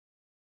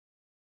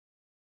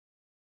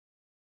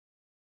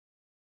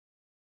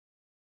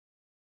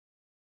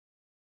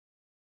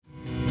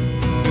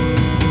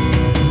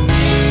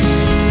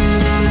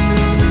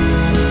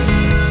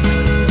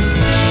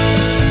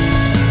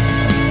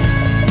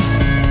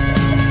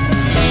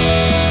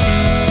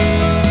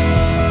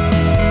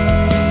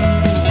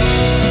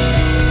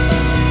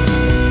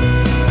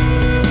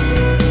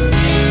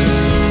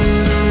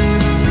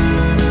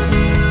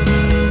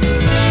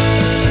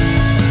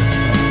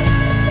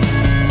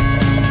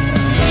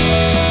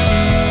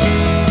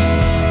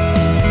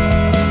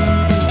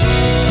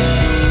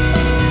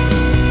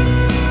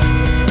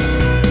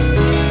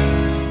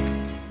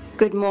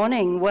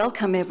morning.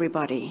 Welcome,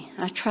 everybody.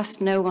 I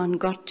trust no one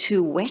got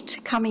too wet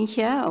coming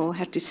here or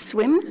had to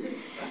swim.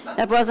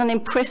 That was an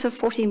impressive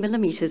 40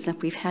 millimeters that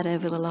we've had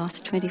over the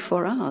last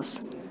 24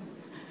 hours.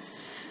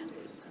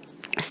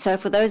 So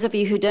for those of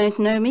you who don't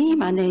know me,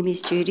 my name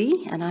is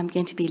Judy, and I'm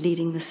going to be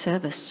leading the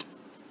service.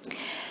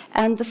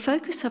 And the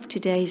focus of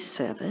today's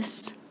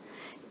service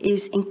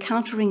is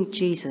encountering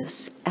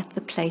Jesus at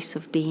the place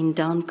of being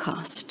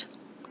downcast.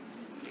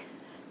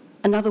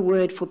 Another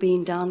word for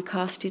being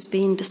downcast is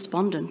being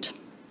despondent.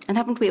 And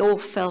haven't we all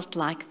felt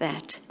like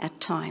that at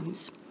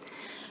times?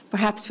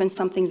 Perhaps when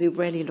something we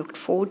really looked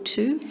forward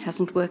to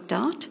hasn't worked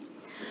out,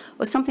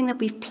 or something that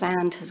we've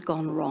planned has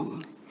gone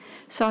wrong.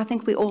 So I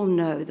think we all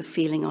know the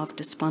feeling of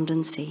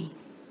despondency.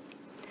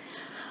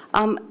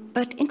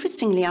 But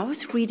interestingly, I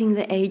was reading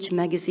The Age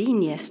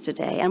magazine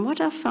yesterday, and what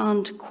I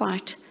found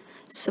quite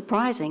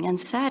surprising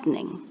and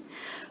saddening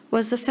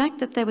was the fact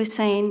that they were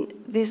saying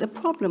there's a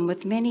problem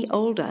with many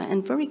older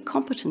and very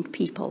competent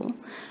people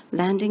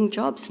landing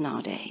jobs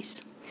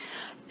nowadays.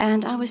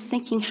 And I was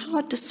thinking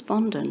how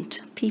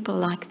despondent people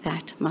like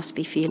that must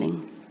be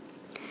feeling.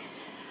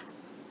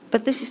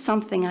 But this is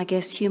something I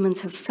guess humans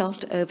have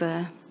felt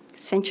over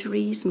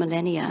centuries,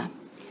 millennia.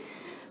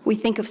 We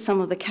think of some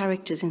of the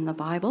characters in the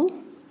Bible,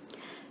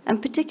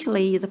 and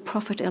particularly the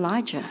prophet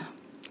Elijah,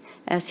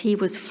 as he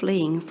was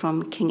fleeing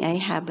from King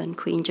Ahab and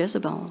Queen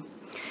Jezebel.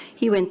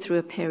 He went through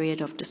a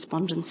period of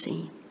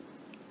despondency.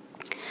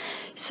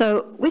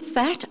 So with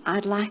that,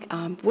 I'd like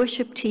our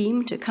worship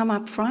team to come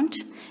up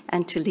front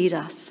and to lead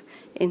us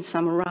in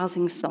some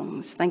rousing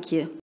songs. Thank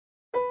you.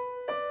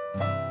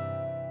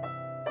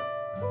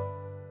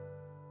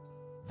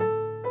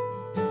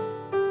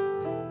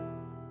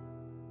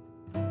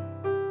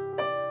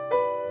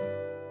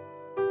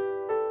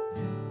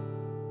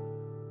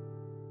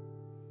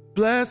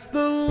 Bless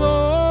the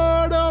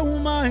Lord, oh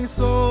my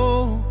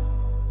soul,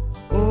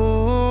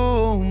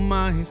 oh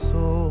my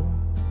soul.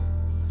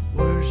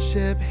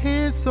 Worship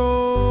his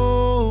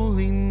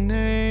holy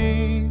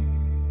name.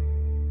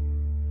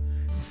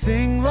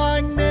 Sing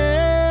like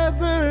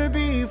never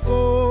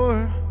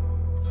before.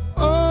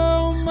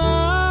 Oh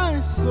my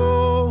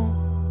soul,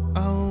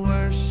 I'll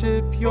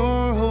worship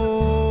your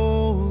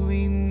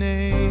holy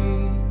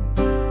name.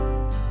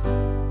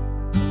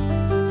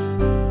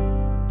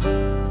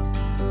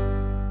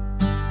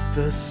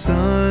 The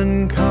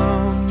sun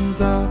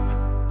comes up,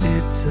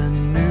 it's a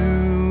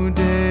new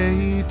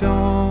day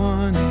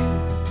dawning.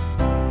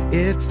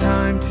 It's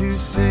time to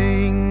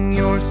sing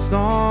your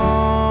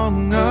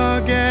song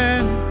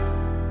again.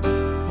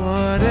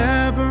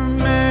 Whatever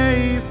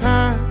may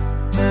pass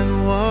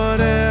and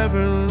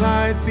whatever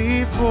lies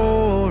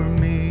before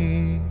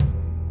me,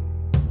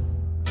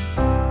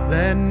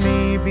 let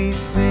me be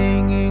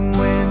singing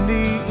when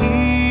the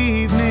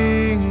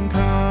evening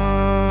comes.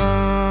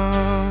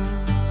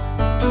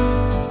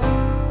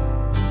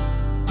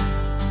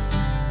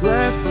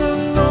 Bless the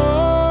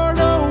Lord,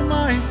 oh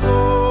my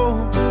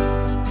soul,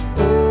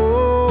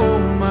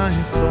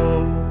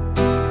 soul,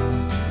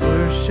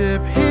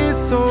 worship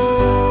his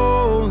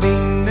holy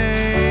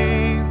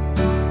name.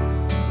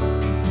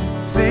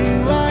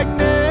 Sing like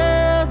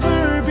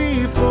never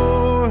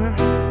before.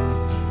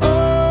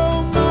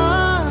 Oh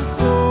my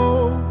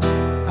soul,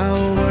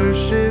 I'll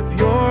worship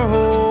your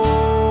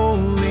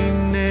holy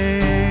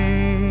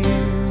name.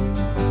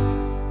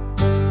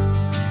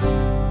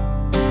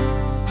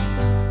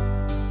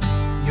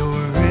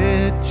 You're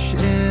rich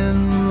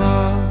in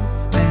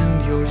love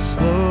and you're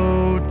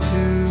slow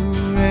to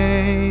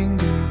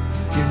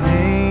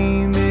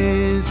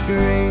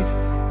great,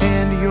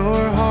 and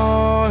your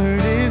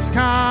heart is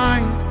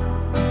kind.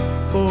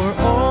 For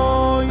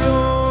all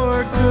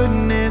your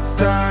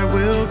goodness I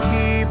will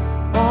keep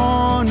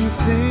on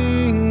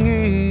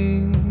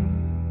singing.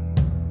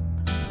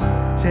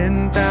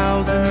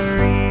 10,000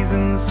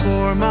 reasons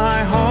for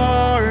my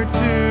heart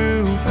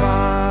to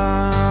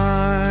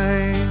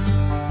find.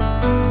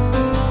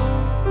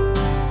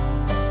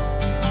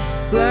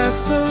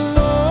 Bless the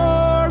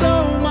Lord,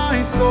 oh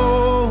my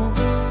soul,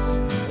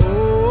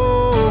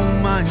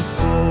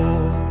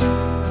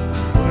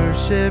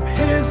 worship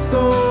his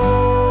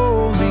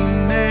holy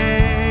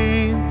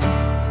name.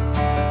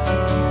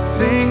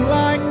 Sing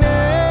like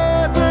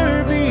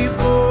never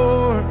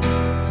before.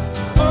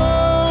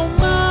 Oh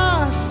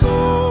my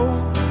soul,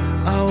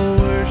 I'll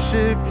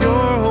worship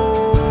your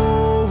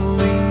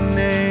holy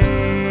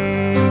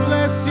name.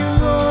 Bless you,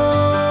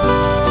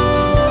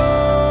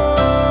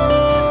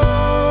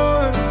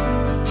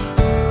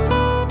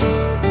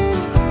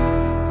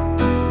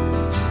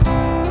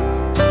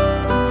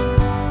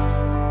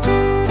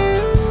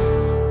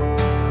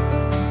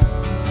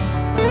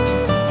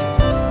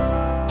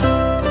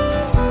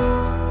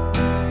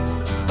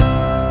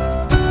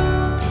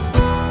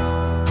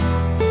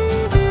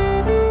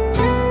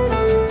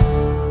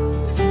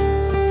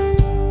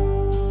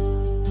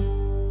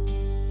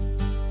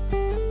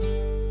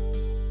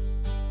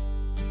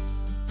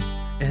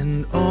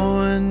 and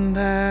on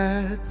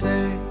that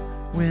day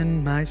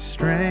when my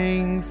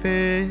strength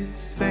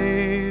is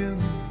failing,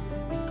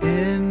 the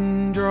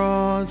end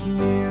draws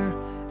near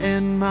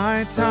and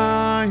my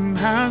time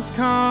has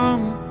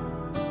come.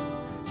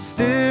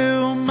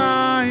 Still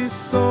my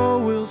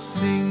soul will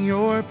sing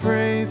your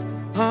praise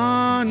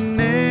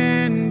unending.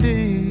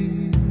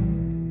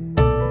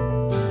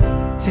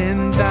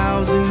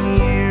 10,000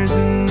 years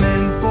and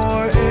then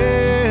forevermore.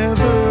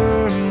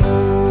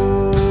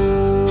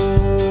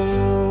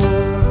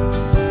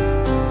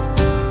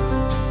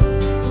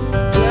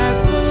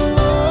 Bless the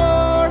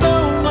Lord,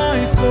 oh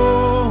my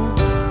soul,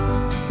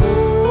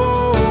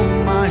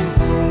 oh my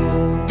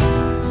soul.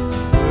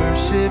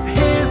 Worship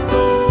his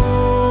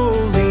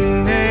holy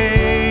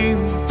name.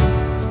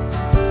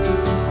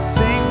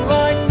 Sing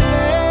like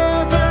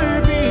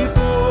never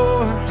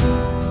before,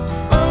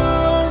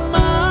 oh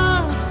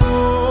my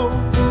soul.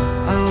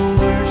 I'll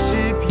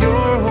worship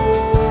your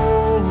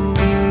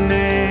holy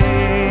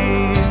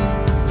name.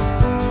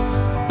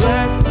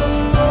 Bless the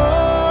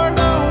Lord,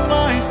 oh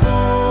my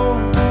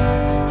soul,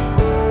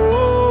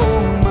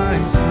 oh my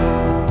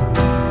soul.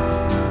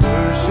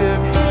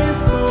 Worship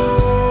his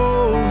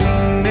holy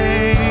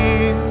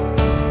name.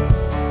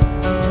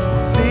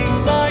 Sing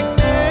like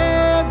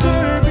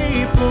never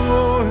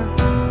before,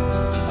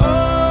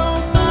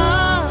 oh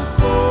my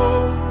soul.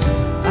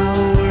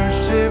 I'll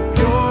worship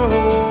your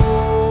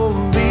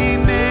holy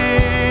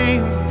name.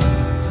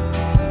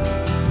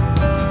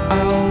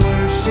 I'll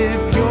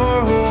worship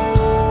your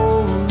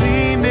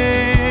holy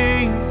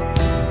name.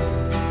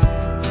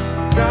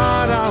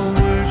 God, I'll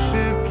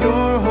worship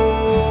your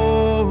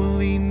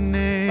holy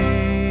name.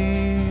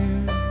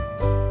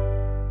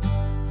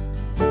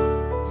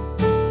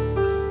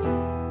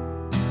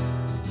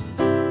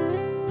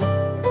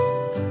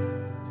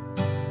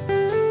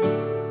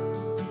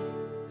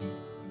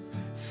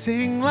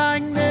 Sing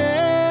like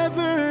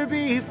never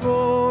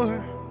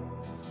before,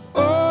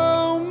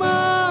 oh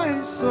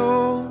my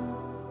soul.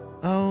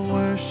 I'll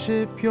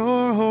worship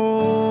your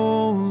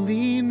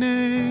holy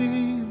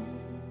name.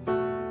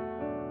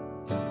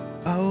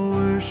 I'll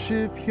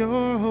worship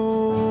your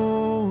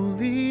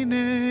holy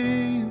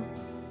name.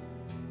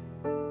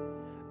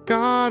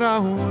 God,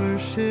 I'll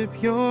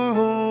worship your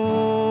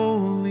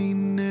holy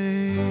name.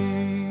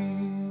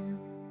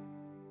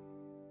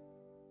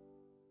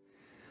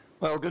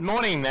 Well, good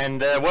morning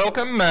and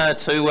welcome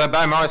to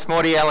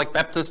Beaumaris-Mordialloc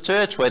Baptist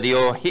Church, whether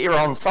you're here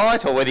on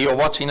site or whether you're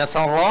watching us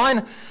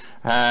online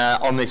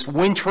on this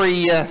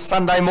wintry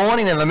Sunday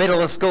morning in the middle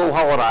of school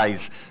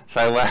holidays.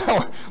 So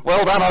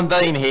well done on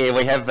being here.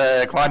 We have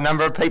quite a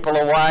number of people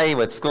away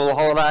with school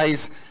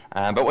holidays,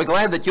 but we're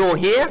glad that you're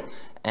here,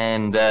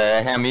 and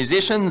our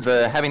musicians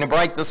are having a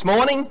break this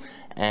morning.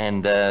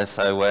 And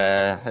so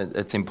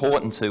it's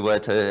important to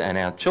and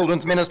our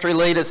children's ministry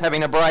leaders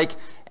having a break,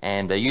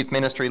 and youth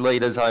ministry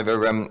leaders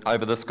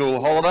over the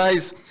school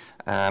holidays.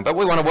 But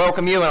we want to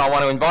welcome you, and I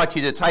want to invite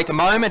you to take a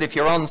moment, if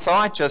you're on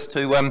site, just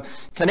to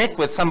connect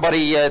with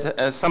somebody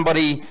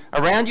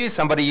around you,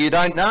 somebody you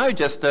don't know.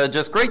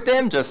 Just greet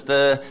them, just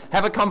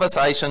have a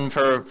conversation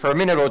for a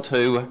minute or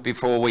two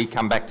before we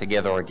come back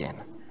together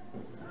again.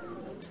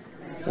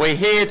 We're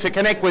here to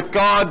connect with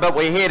God, but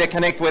we're here to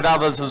connect with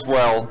others as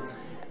well.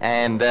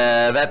 And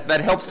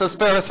that helps to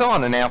spur us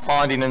on in our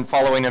finding and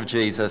following of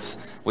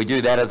Jesus. We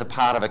do that as a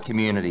part of a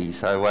community.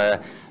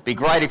 So be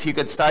great if you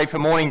could stay for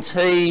morning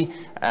tea.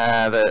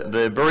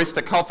 The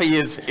barista coffee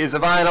is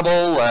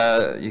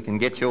available. You can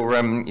get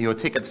your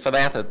tickets for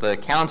that at the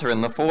counter in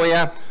the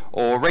foyer,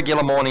 or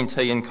regular morning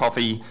tea and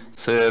coffee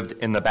served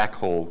in the back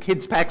hall.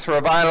 Kids packs are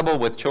available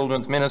with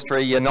children's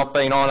ministry not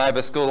being on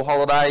over school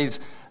holidays.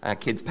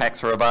 Kids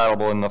packs are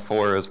available in the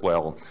foyer as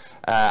well.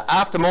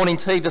 After morning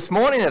tea this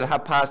morning at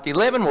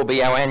 11:30 will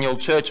be our annual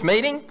church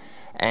meeting,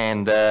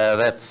 and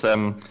that's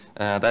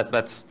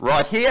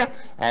right here.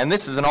 And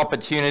this is an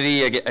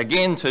opportunity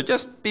again to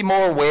just be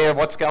more aware of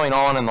what's going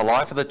on in the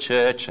life of the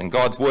church and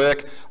God's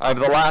work over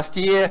the last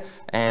year,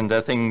 and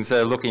things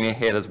looking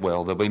ahead as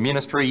well. There'll be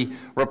ministry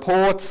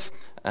reports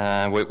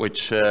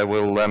which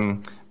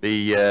will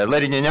be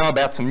letting you know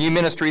about some new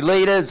ministry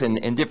leaders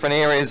in different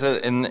areas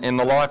in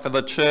the life of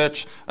the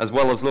church, as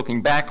well as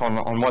looking back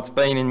on what's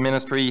been in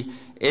ministry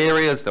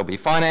areas. There'll be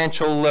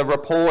financial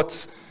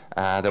reports.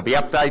 There'll be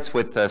updates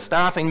with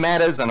staffing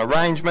matters and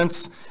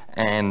arrangements,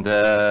 and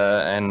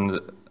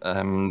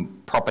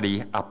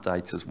property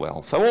updates as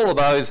well. So all of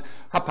those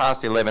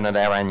 11:30 at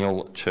our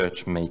annual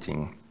church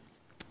meeting.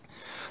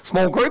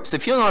 Small groups.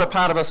 If you're not a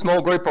part of a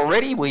small group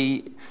already,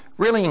 we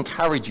really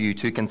encourage you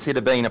to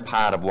consider being a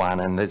part of one,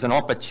 and there's an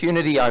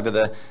opportunity over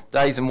the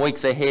days and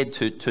weeks ahead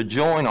to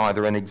join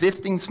either an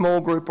existing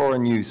small group or a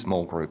new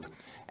small group.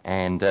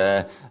 And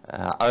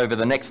over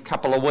the next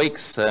couple of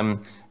weeks,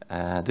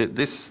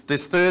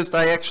 this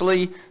Thursday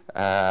actually,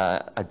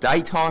 a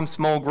daytime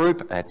small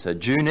group at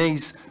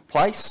Junie's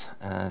place.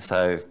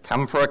 So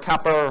come for a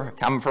cuppa,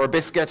 come for a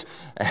biscuit,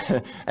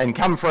 and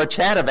come for a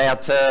chat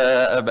about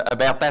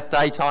that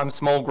daytime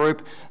small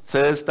group.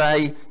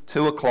 Thursday,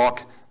 2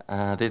 o'clock.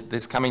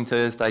 this coming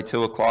Thursday,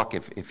 2 o'clock,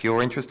 if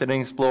you're interested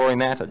in exploring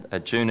that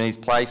at Junie's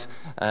place.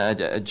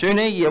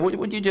 Junie,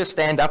 would you just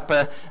stand up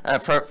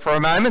for a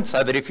moment,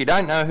 so that if you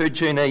don't know who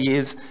Junie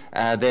is,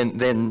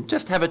 then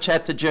just have a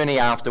chat to Junie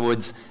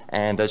afterwards,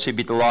 and she'd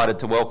be delighted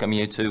to welcome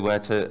you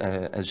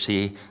as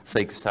she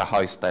seeks to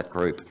host that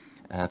group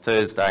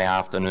Thursday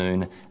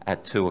afternoon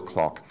at 2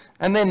 o'clock.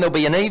 And then there'll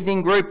be an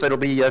evening group that'll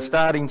be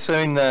starting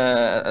soon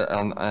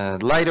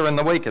later in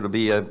the week. It'll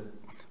be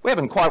we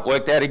haven't quite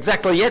worked out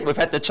exactly yet. We've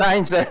had to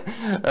change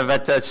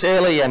but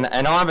Shirley and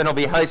Ivan will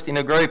be hosting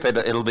a group.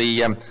 It'll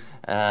be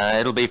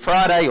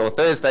Friday or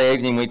Thursday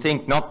evening, we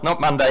think, not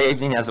Monday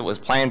evening as it was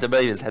planned to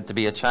be. There's had to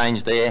be a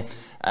change there,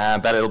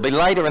 but it'll be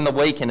later in the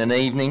week in an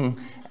evening.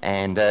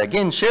 And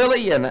again,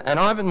 Shirley and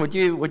Ivan, would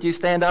you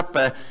stand up?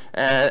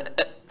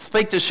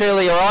 Speak to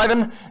Shirley or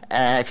Ivan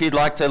if you'd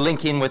like to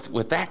link in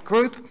with that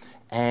group.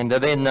 And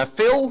then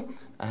Phil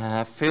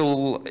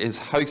is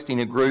hosting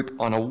a group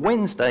on a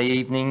Wednesday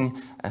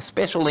evening, a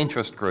special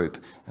interest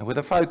group with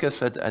a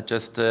focus at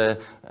just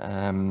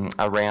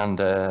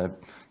around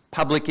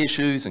public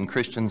issues and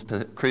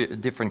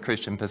different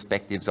Christian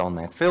perspectives on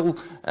that. Phil,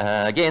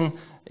 again,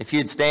 if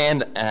you'd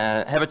stand,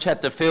 have a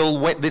chat to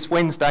Phil this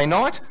Wednesday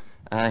night.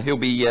 He'll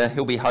be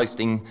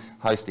hosting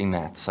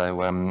that.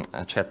 So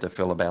chat to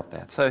Phil about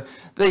that. So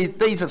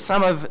these are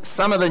some of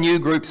the new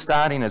groups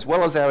starting, as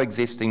well as our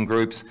existing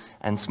groups.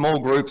 And small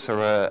groups are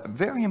a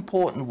very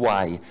important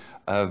way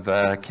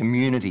of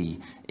community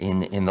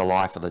in the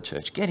life of the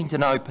church, getting to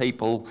know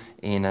people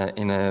in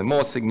a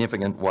more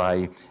significant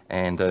way,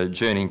 and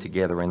journeying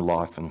together in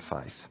life and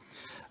faith.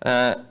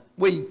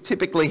 We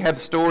typically have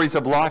stories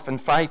of life and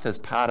faith as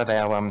part of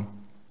our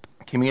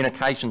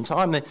communication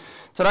time.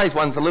 Today's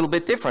one's a little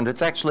bit different.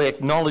 It's actually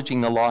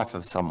acknowledging the life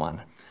of someone,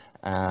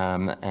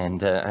 and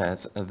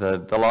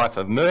the life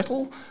of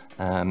Myrtle.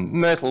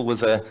 Myrtle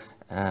was a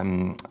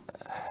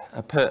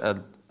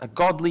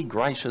godly,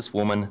 gracious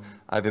woman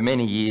over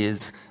many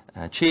years,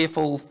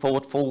 cheerful,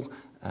 thoughtful.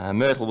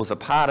 Myrtle was a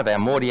part of our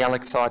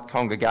Mordialloc site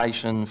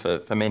congregation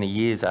for many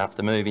years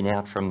after moving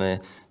out from the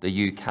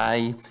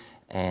UK.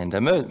 And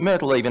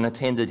Myrtle even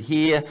attended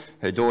here.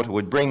 Her daughter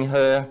would bring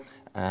her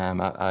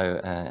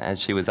as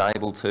she was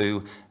able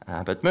to.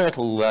 But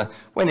Myrtle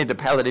went into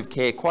palliative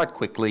care quite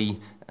quickly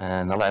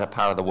in the latter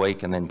part of the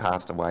week, and then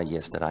passed away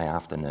yesterday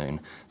afternoon.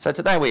 So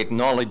today we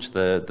acknowledge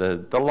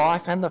the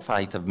life and the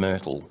faith of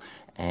Myrtle,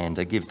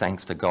 and give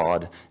thanks to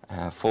God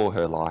for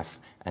her life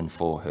and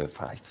for her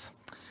faith.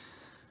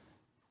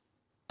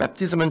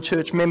 Baptism and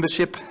church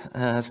membership,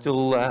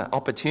 still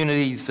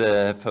opportunities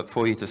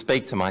for you to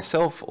speak to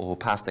myself or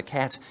Pastor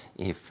Kat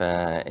if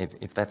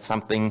that's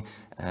something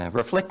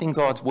reflecting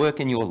God's work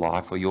in your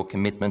life or your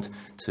commitment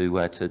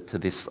to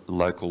this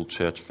local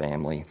church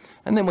family.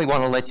 And then we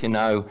want to let you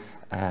know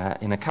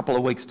in a couple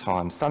of weeks'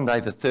 time,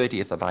 Sunday the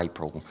 30th of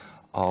April,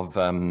 of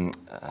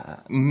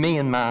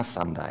Myanmar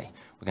Sunday.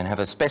 We're going to have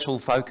a special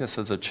focus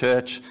as a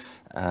church,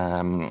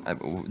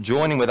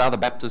 joining with other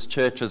Baptist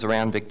churches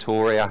around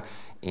Victoria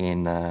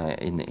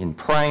in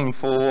praying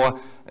for,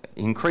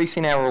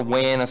 increasing our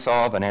awareness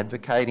of and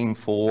advocating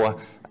for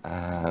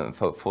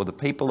the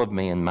people of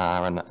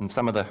Myanmar and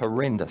some of the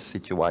horrendous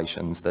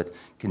situations that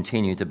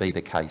continue to be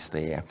the case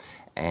there.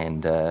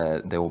 And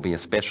there will be a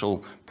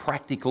special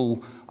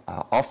practical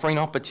offering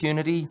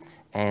opportunity,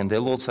 and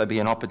there'll also be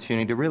an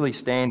opportunity to really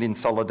stand in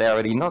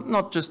solidarity,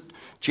 not just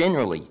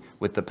generally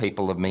with the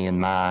people of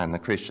Myanmar and the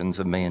Christians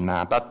of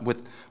Myanmar, but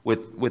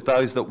with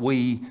those that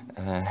we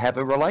have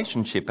a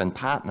relationship and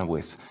partner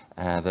with,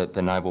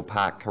 the Noble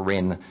Park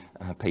Karen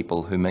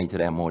people who meet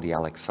at our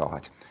Mordialloc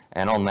site.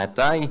 And on that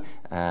day,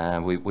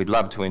 we'd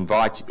love to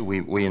invite,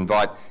 we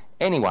invite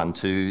anyone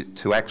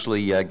to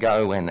actually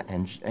go and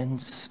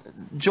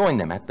join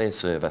them at their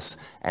service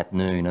at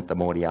noon at the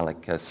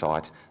Mordialloc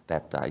site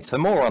that day. So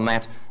more on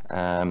that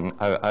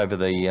over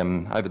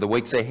the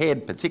weeks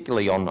ahead,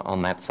 particularly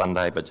on that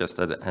Sunday, but just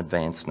an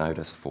advance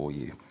notice for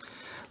you.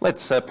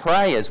 Let's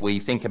pray as we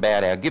think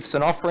about our gifts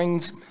and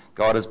offerings.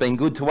 God has been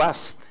good to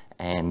us,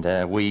 and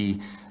we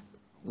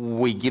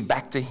give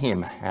back to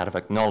him out of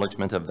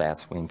acknowledgement of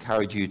that. We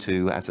encourage you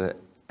to, as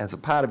a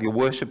part of your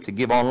worship, to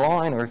give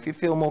online, or if you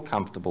feel more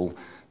comfortable,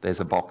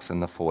 there's a box in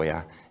the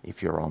foyer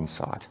if you're on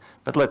site.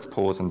 But let's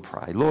pause and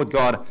pray. Lord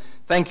God,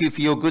 thank you for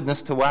your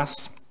goodness to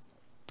us.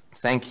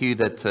 Thank you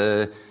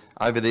that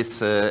over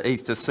this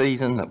Easter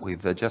season that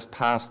we've just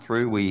passed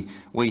through,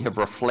 we have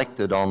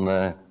reflected on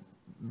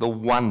the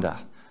wonder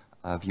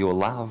of your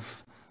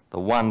love, the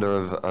wonder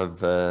of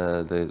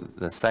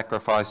the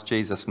sacrifice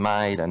Jesus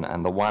made,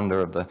 and the wonder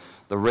of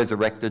the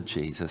resurrected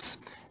Jesus.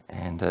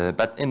 And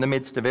but in the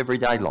midst of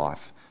everyday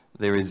life,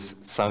 there is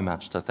so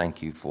much to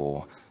thank you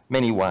for,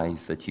 many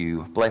ways that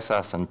you bless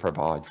us and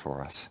provide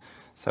for us.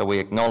 So we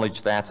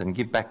acknowledge that and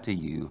give back to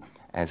you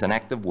as an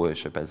act of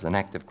worship, as an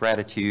act of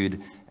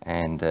gratitude,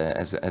 and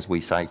as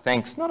we say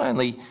thanks, not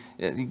only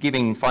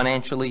giving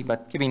financially,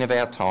 but giving of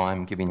our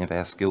time, giving of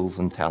our skills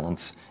and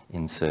talents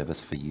in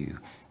service for you.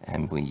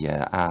 And we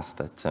ask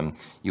that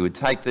you would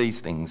take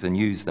these things and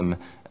use them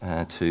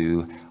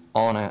to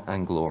honour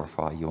and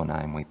glorify your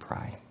name, we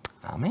pray.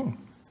 Amen.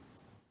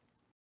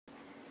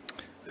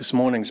 This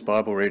morning's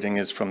Bible reading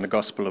is from the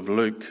Gospel of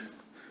Luke,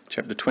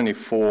 chapter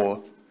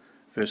 24,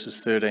 verses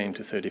 13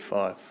 to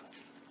 35.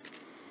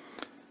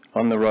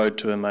 On the road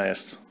to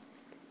Emmaus.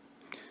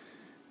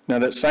 Now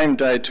that same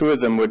day, two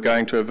of them were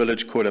going to a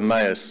village called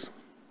Emmaus,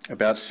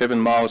 about 7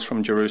 miles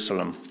from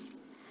Jerusalem.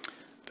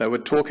 They were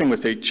talking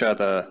with each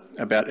other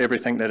about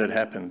everything that had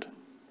happened.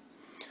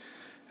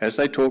 As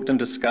they talked and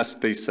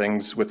discussed these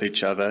things with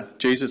each other,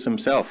 Jesus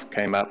himself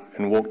came up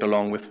and walked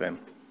along with them.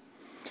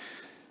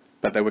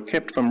 But they were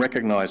kept from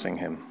recognizing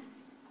him.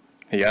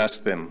 He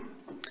asked them,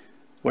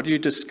 "What are you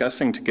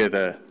discussing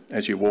together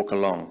as you walk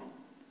along?"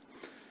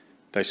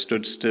 They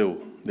stood still,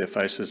 their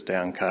faces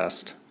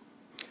downcast.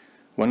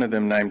 One of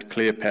them, named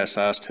Cleopas,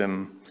 asked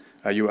him,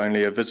 "Are you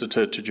only a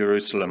visitor to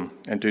Jerusalem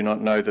and do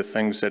not know the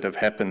things that have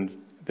happened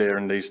there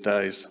in these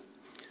days?"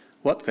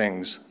 "What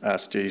things?"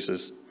 asked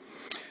Jesus.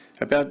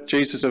 "About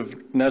Jesus of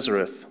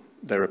Nazareth,"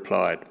 they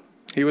replied.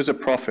 "He was a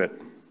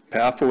prophet,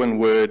 powerful in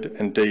word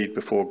and deed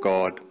before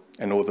God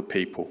and all the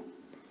people.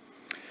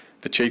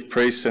 The chief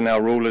priests and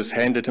our rulers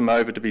handed him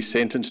over to be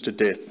sentenced to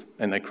death,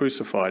 and they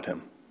crucified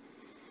him.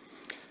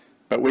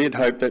 But we had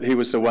hoped that he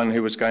was the one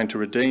who was going to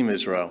redeem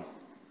Israel.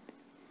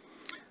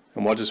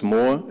 And what is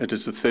more, it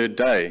is the 3rd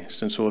day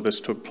since all this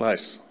took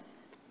place.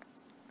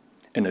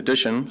 In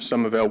addition,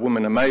 some of our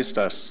women amazed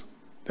us.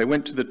 They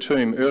went to the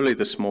tomb early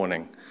this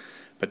morning,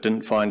 but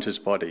didn't find his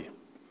body.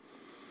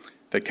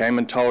 They came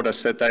and told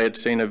us that they had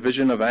seen a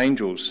vision of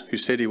angels who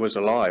said he was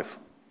alive.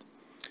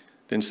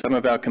 Then some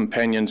of our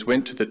companions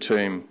went to the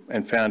tomb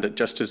and found it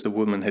just as the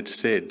woman had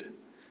said,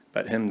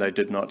 but him they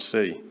did not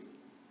see."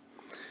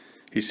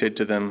 He said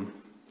to them,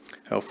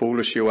 "How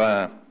foolish you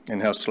are,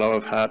 and how slow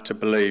of heart to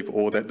believe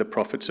all that the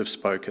prophets have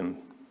spoken.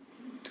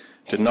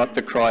 Did not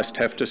the Christ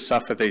have to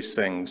suffer these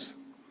things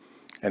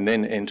and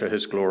then enter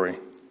his glory?"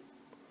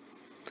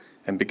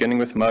 And beginning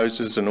with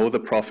Moses and all the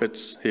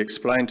prophets, he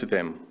explained to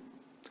them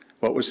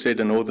what was said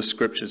in all the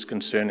scriptures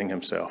concerning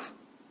himself.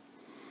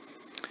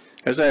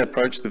 As they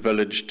approached the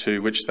village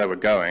to which they were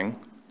going,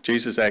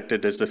 Jesus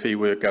acted as if he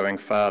were going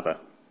farther.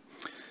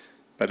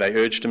 But they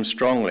urged him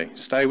strongly,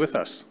 "Stay with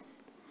us,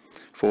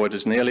 for it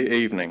is nearly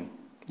evening,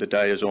 the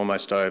day is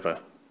almost over."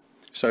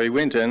 So he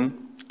went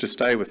in to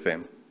stay with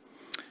them.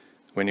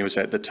 When he was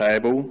at the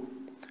table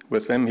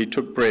with them, he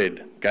took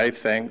bread, gave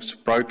thanks,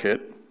 broke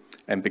it,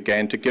 and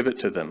began to give it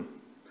to them.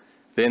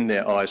 Then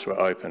their eyes were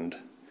opened,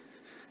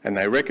 and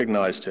they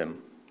recognized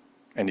him,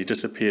 and he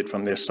disappeared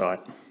from their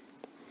sight.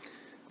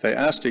 They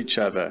asked each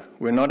other,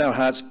 "Were not our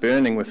hearts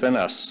burning within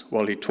us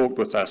while he talked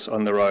with us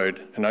on the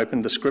road and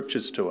opened the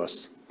scriptures to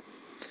us?"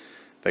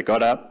 They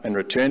got up and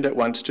returned at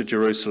once to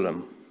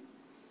Jerusalem.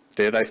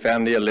 There they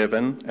found the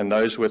 11 and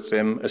those with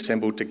them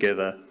assembled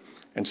together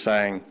and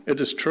saying,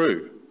 "It is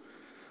true,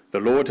 the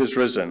Lord has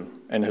risen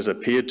and has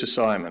appeared to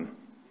Simon."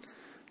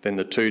 Then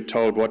the two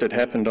told what had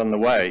happened on the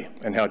way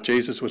and how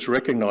Jesus was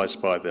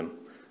recognized by them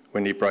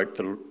when he broke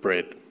the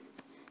bread.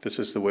 This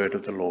is the word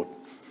of the Lord.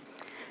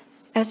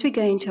 As we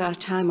go into our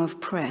time of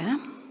prayer,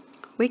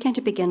 we're going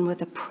to begin with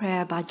a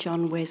prayer by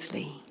John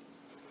Wesley.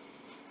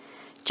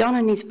 John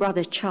and his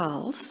brother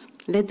Charles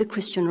led the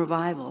Christian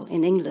revival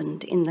in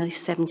England in the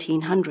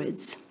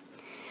 1700s.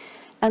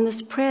 And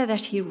this prayer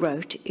that he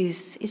wrote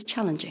is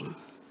challenging.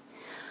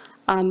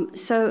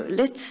 So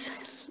let's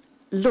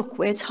look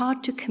where it's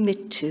hard to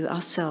commit to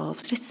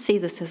ourselves. Let's see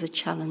this as a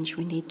challenge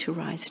we need to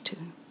rise to.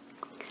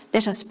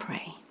 Let us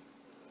pray.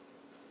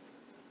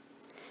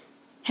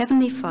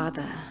 Heavenly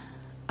Father,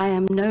 I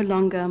am no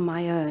longer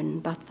my own,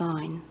 but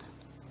thine.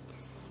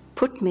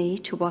 Put me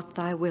to what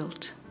thou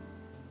wilt.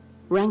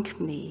 Rank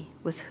me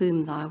with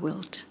whom thou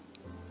wilt.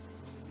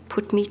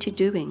 Put me to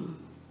doing.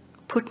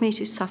 Put me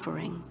to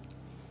suffering.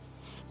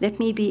 Let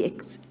me be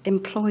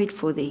employed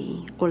for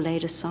thee or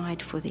laid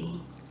aside for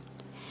thee.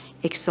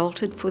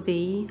 Exalted for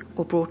thee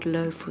or brought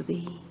low for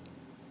thee.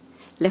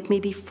 Let me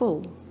be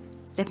full.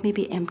 Let me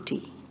be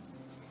empty.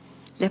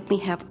 Let me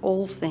have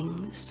all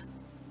things.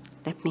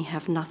 Let me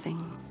have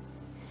nothing.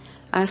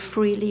 I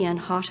freely and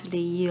heartily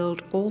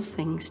yield all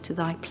things to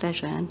thy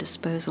pleasure and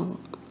disposal.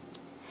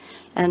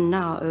 And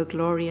now, O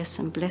glorious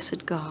and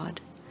blessed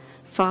God,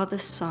 Father,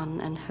 Son,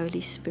 and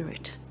Holy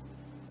Spirit,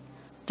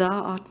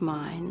 thou art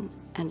mine,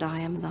 and I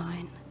am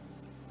thine.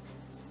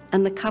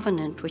 And the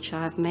covenant which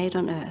I have made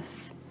on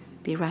earth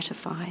be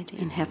ratified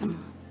in heaven.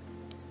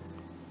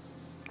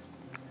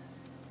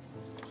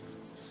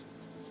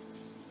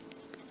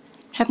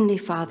 Heavenly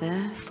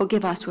Father,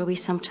 forgive us where we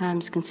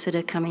sometimes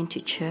consider coming to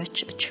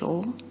church a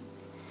chore,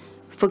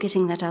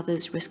 forgetting that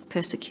others risk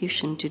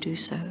persecution to do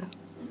so.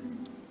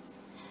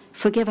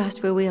 Forgive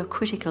us where we are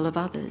critical of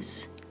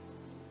others.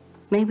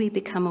 May we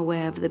become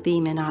aware of the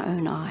beam in our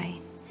own eye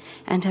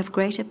and have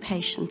greater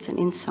patience and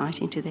insight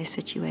into their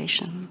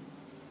situation.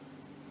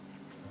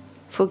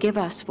 Forgive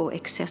us for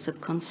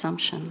excessive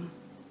consumption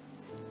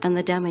and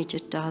the damage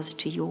it does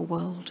to your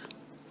world.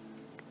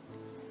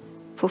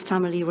 For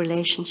family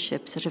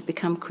relationships that have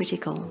become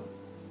critical,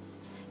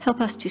 help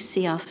us to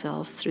see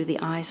ourselves through the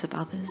eyes of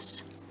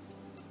others.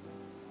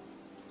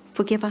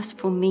 Forgive us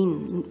for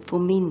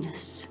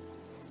meanness,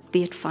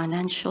 be it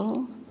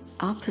financial,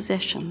 our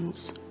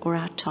possessions, or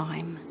our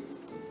time.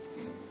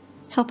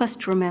 Help us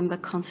to remember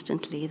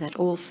constantly that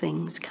all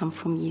things come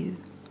from you.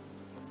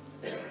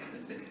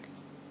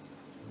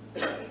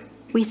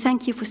 We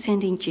thank you for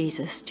sending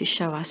Jesus to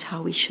show us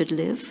how we should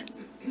live,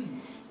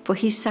 for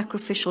his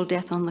sacrificial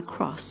death on the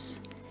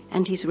cross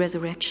and his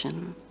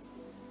resurrection.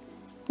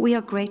 We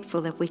are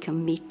grateful that we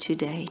can meet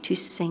today to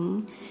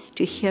sing,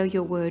 to hear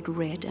your word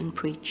read and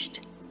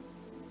preached.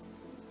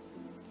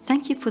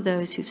 Thank you for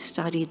those who've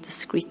studied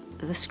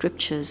the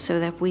scriptures so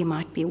that we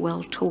might be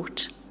well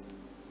taught.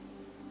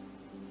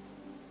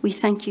 We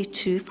thank you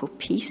too for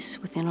peace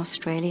within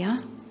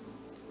Australia,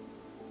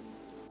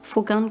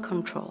 for gun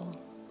control,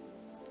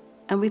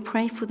 and we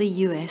pray for the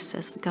US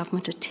as the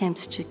government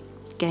attempts to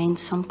gain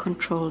some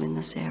control in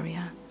this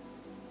area.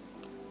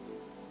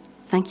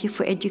 Thank you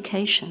for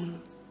education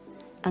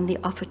and the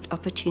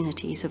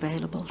opportunities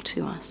available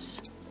to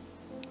us.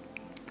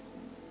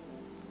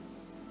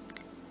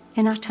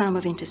 In our time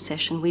of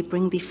intercession, we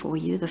bring before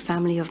you the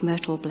family of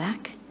Myrtle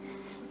Black,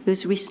 who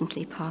has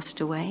recently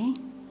passed away.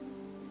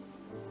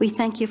 We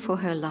thank you for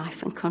her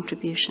life and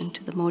contribution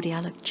to the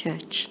Mordialloc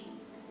Church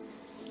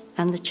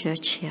and the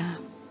church here.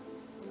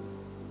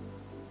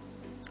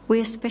 We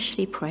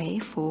especially pray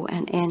for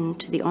an end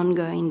to the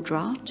ongoing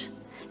drought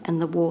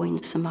and the war in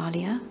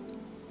Somalia.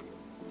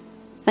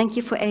 Thank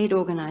you for aid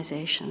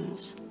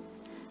organizations,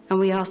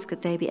 and we ask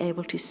that they be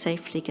able to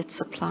safely get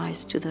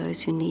supplies to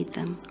those who need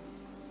them.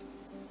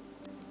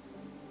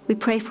 We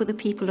pray for the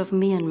people of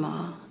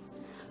Myanmar,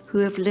 who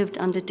have lived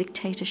under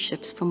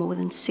dictatorships for more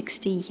than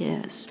 60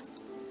 years.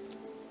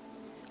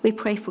 We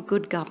pray for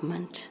good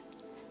government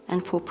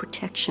and for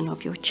protection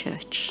of your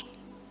church.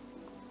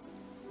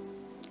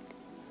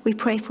 We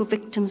pray for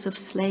victims of the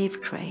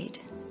slave trade,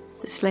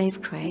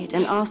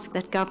 and ask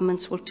that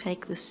governments will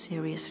take this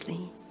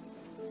seriously.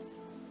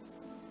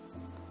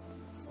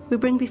 We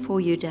bring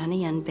before you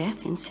Danny and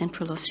Beth in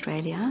Central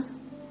Australia,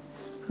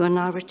 who are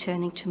now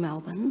returning to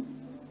Melbourne.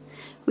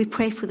 We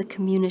pray for the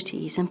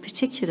communities, and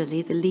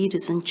particularly the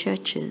leaders and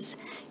churches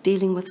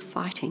dealing with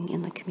fighting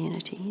in the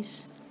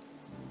communities.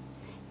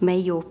 May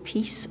your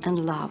peace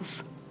and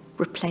love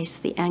replace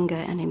the anger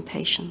and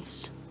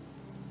impatience.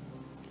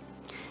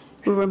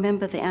 We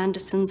remember the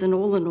Andersons and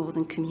all the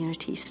northern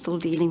communities still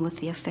dealing with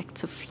the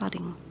effects of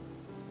flooding.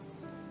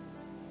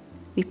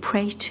 We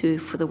pray too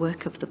for the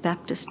work of the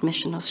Baptist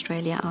Mission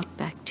Australia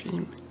Outback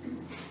team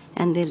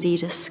and their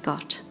leader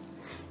Scott,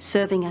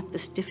 serving at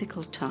this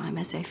difficult time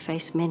as they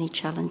face many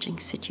challenging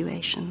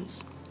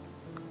situations.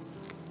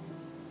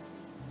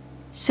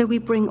 So we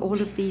bring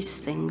all of these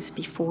things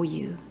before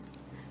you,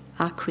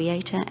 our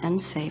Creator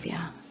and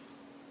Saviour.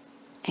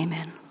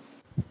 Amen.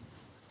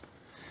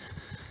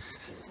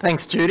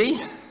 Thanks,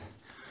 Judy.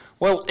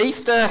 Well,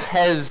 Easter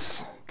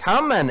has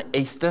come and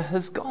Easter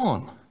has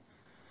gone.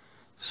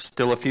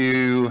 Still a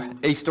few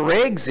Easter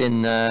eggs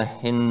in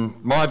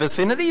my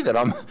vicinity that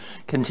I'm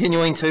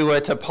continuing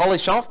to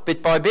polish off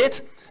bit by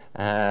bit.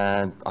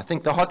 I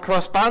think the hot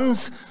cross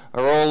buns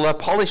are all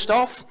polished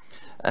off.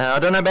 I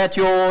don't know about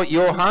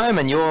your home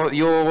and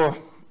your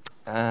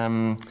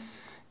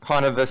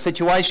kind of a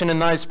situation in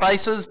those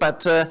spaces,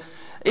 but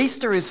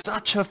Easter is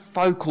such a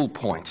focal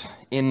point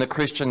in the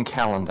Christian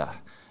calendar.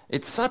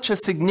 It's such a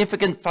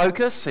significant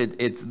focus.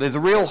 There's a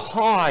real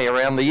high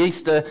around the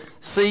Easter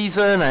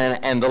season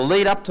and the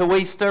lead up to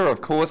Easter.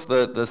 Of course,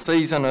 the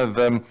season of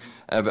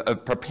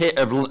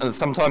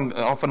sometimes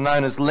often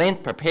known as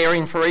Lent,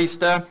 preparing for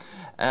Easter,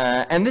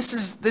 and this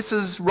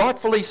is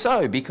rightfully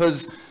so,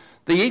 because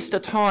the Easter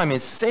time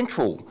is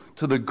central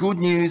to the good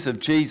news of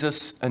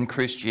Jesus and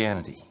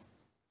Christianity.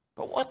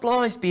 But what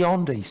lies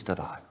beyond Easter,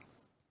 though?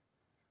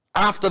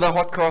 After the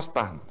hot cross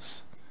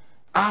buns,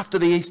 after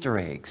the Easter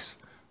eggs,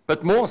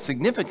 but more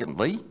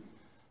significantly,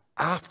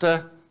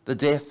 after the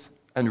death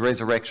and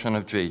resurrection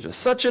of Jesus.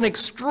 Such an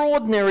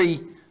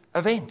extraordinary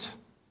event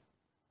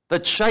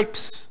that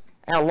shapes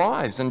our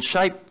lives and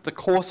shapes the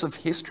course of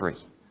history.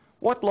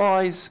 What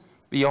lies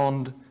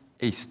beyond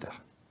Easter?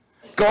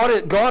 God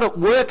at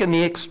work in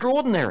the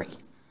extraordinary,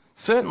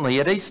 certainly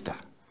at Easter.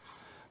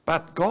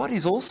 But God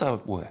is also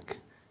at work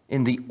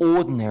in the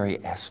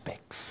ordinary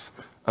aspects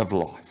of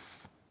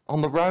life,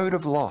 on the road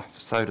of life,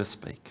 so to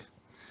speak.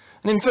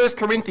 And in 1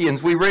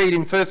 Corinthians, we read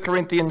in 1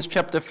 Corinthians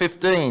chapter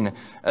 15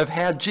 of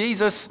how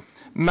Jesus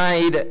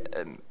made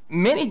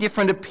many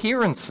different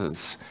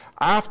appearances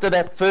after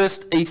that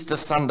first Easter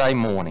Sunday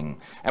morning.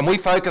 And we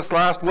focused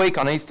last week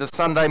on Easter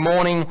Sunday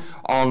morning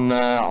on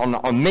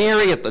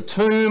Mary at the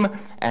tomb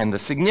and the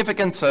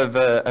significance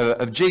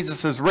of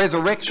Jesus'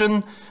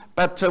 resurrection.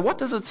 But what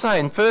does it say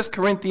in 1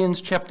 Corinthians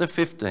chapter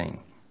 15?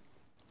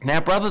 Now,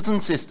 brothers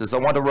and sisters, I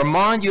want to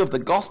remind you of the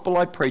gospel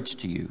I preached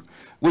to you,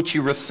 which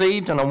you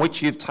received and on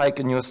which you've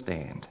taken your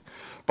stand.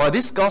 By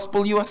this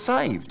gospel you are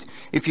saved,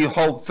 if you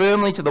hold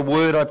firmly to the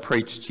word I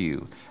preached to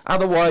you.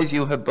 Otherwise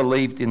you have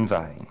believed in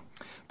vain.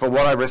 For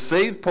what I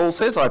received, Paul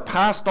says, I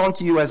passed on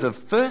to you as of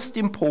first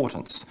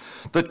importance,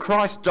 that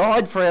Christ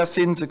died for our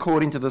sins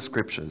according to the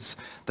Scriptures,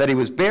 that he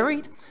was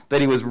buried, that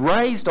he was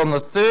raised on the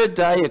third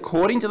day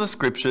according to the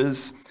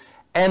Scriptures,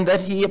 and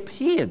that he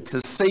appeared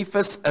to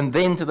Cephas and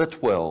then to the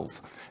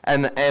 12.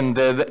 And then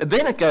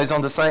it goes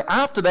on to say,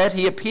 after that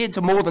he appeared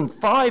to more than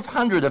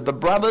 500 of the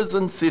brothers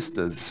and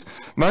sisters,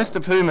 most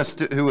of whom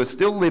who are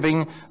still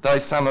living, though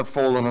some have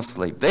fallen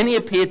asleep. Then he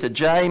appeared to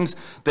James,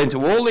 then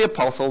to all the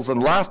apostles,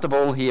 and last of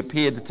all he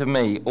appeared to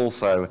me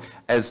also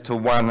as to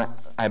one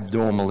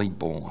abnormally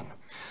born.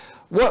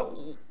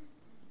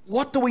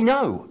 What do we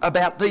know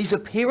about these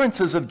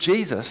appearances of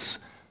Jesus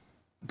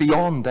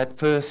beyond that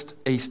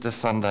first Easter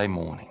Sunday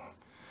morning?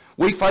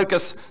 We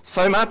focus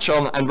so much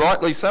on, and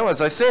rightly so, as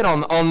I said,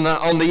 on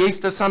the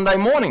Easter Sunday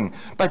morning.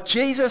 But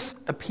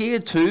Jesus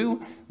appeared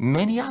to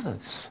many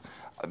others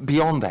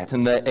beyond that,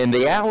 in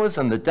the hours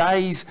and the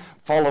days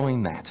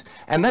following that.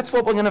 And that's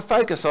what we're going to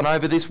focus on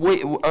over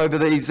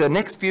these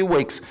next few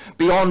weeks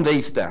beyond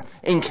Easter,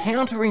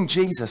 encountering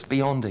Jesus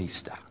beyond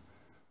Easter.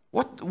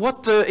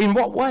 In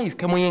what ways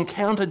can we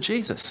encounter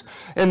Jesus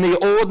not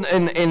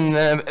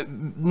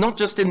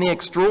just in the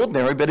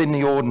extraordinary, but in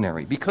the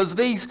ordinary? Because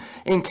these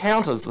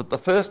encounters that the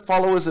first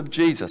followers of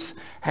Jesus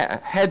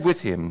had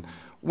with him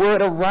were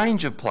at a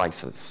range of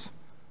places.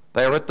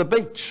 They were at the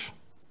beach,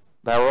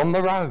 they were on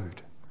the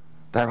road,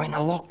 they were in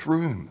a locked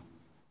room.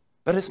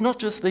 But it's not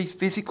just these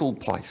physical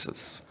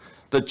places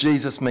that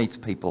Jesus meets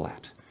people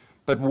at,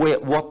 but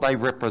what they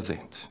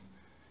represent.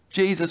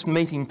 Jesus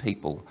meeting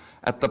people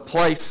at the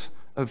place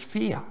of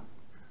fear,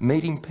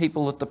 meeting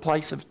people at the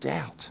place of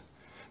doubt,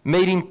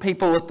 meeting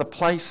people at the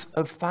place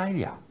of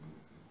failure,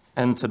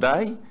 and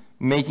today,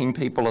 meeting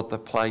people at the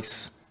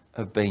place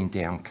of being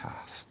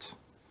downcast.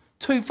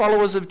 Two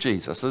followers of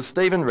Jesus, as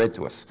Stephen read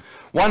to us.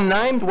 One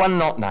named, one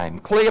not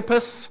named.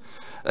 Cleopas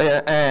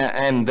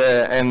and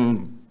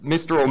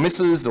Mr. or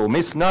Mrs. or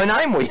Miss No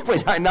Name, we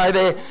don't know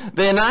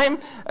their name,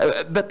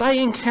 but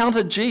they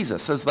encountered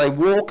Jesus as they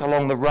walk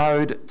along the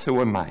road to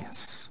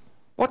Emmaus.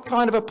 What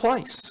kind of a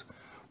place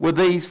were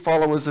these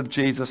followers of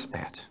Jesus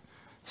at?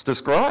 It's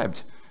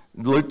described.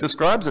 Luke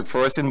describes it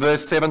for us in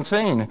verse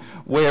 17,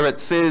 where it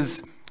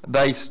says,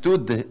 they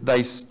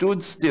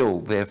stood still,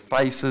 their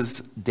faces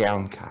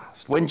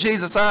downcast. When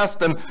Jesus asked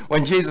them,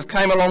 when Jesus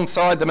came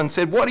alongside them and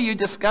said, what are you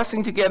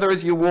discussing together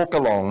as you walk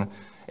along?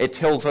 It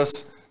tells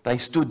us they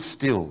stood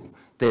still,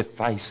 their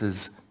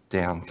faces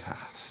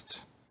downcast.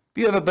 Have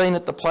you ever been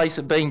at the place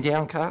of being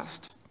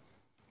downcast?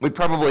 We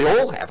probably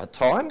all have at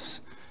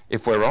times,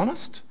 if we're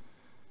honest.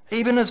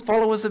 Even as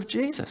followers of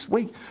Jesus,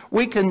 we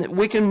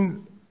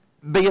can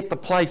be at the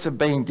place of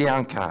being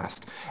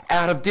downcast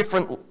out of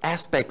different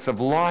aspects of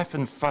life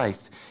and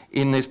faith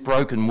in this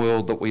broken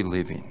world that we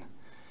live in.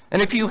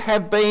 And if you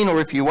have been, or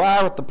if you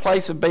are at the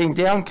place of being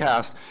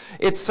downcast,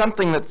 it's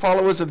something that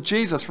followers of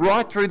Jesus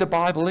right through the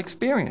Bible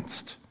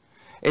experienced.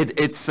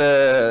 It's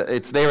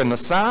there in the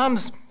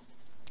Psalms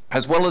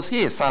as well as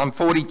here, Psalm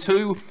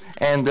 42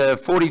 and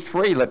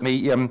 43. Let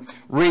me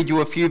read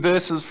you a few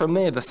verses from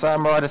there. The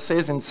psalm writer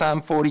says in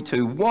Psalm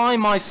 42, "Why,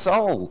 my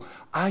soul,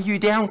 are you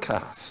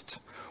downcast?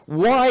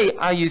 Why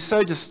are you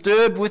so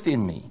disturbed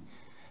within me?"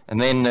 And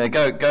then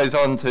goes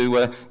on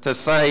to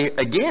say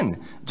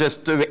again,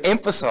 just to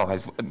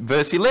emphasise,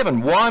 verse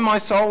 11, "Why, my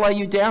soul, are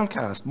you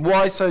downcast?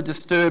 Why so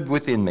disturbed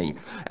within me?"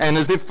 And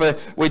as if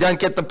we don't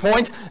get the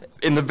point,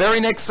 in the very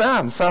next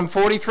psalm, Psalm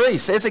 43,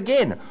 says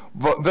again,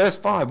 verse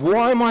 5,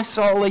 "Why, my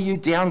soul, are you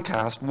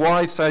downcast?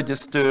 Why so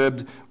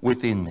disturbed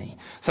within me?"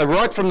 So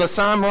right from the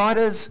psalm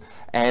writers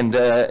and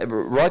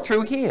right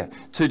through here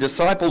to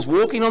disciples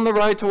walking on the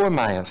road to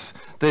Emmaus,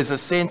 there's a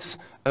sense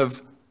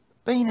of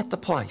being at the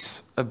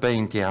place of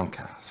being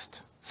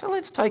downcast. So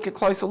let's take a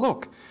closer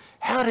look.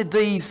 How did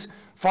these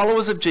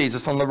followers of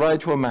Jesus on the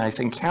road to Emmaus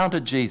encounter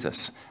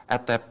Jesus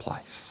at that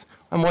place?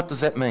 And what does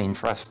that mean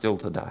for us still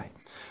today?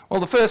 Well,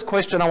 the first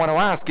question I want to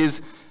ask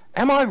is,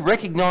 am I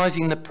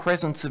recognising the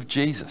presence of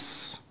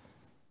Jesus,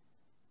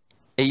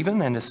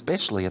 even and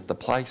especially at the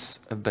place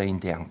of being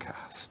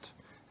downcast?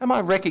 Am I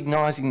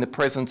recognising the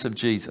presence of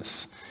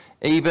Jesus,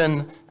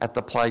 even at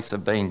the place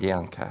of being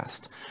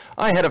downcast?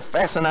 I had a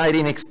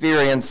fascinating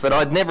experience that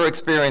I'd never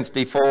experienced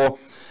before.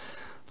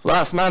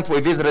 Last month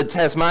we visited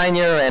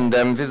Tasmania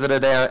and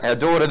visited our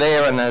daughter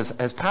there, and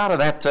as part of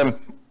that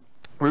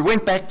we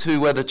went back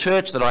to the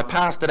church that I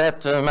pastored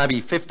at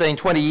maybe 15,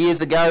 20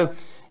 years ago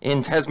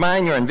in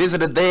Tasmania, and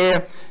visited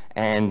there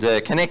and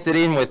connected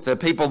in with the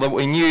people that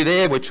we knew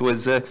there, which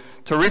was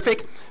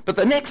terrific. But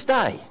the next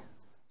day,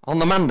 on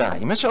the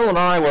Monday, Michelle and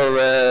I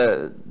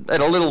were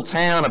at a little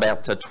town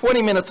about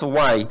 20 minutes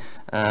away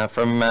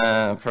from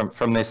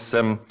this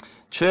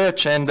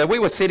church, and we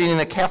were sitting in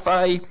a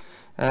cafe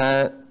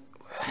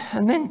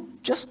and then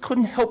just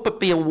couldn't help but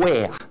be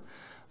aware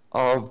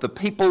of the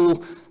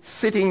people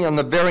sitting on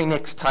the very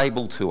next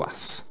table to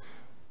us.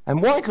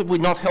 And why could we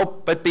not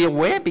help but be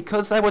aware?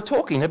 Because they were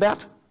talking about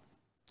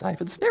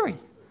David Sterrey.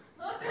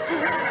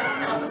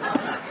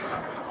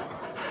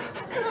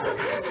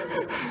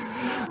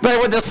 They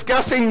were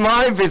discussing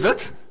my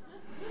visit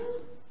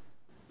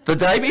the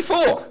day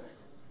before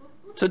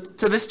to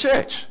this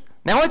church.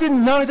 Now, I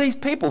didn't know these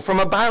people from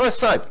a bar of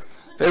soap.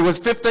 it was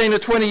 15 to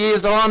 20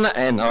 years on,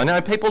 and I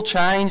know people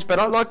change, but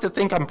I like to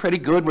think I'm pretty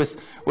good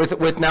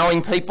with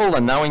knowing people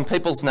and knowing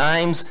people's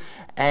names,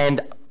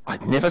 and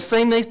I'd never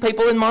seen these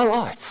people in my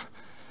life.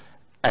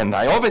 And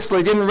they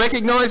obviously didn't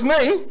recognise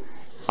me.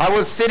 I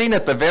was sitting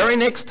at the very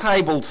next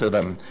table to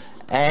them.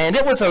 And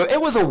it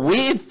was a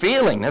weird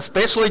feeling,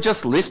 especially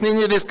just listening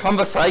to this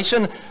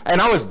conversation,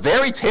 and I was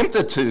very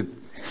tempted to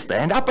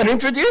stand up and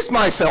introduce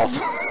myself.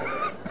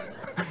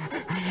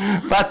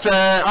 But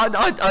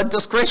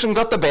discretion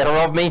got the better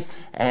of me,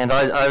 and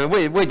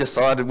we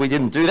decided we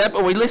didn't do that,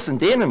 but we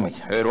listened in and we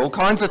heard all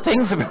kinds of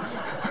things about,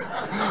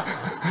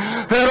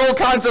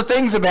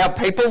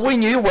 people we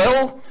knew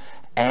well,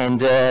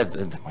 and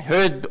we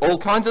heard all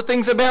kinds of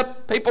things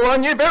about people I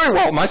knew very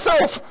well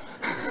myself.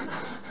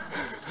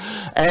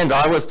 And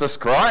I was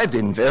described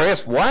in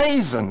various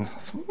ways, and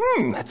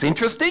that's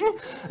interesting.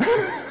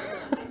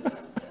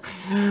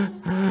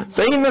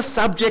 Being the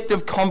subject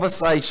of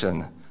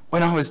conversation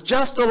when I was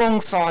just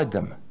alongside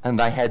them and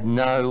they had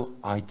no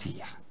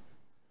idea.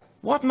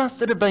 What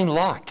must it have been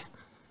like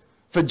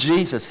for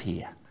Jesus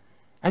here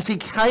as he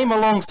came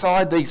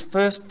alongside these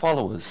first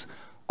followers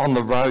on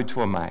the road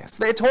to Emmaus?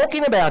 They're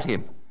talking about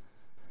him,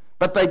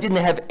 but they didn't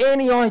have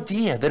any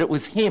idea that it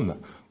was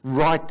him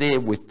right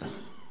there with them.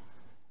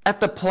 At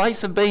the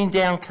place of being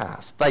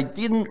downcast, they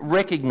didn't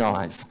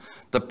recognise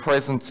the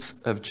presence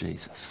of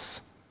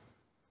Jesus.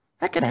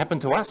 That can happen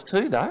to us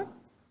too, though.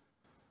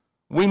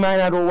 We may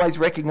not always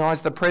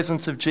recognise the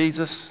presence of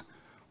Jesus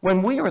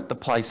when we're at the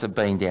place of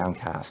being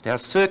downcast. Our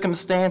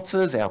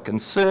circumstances, our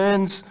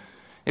concerns,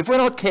 if we're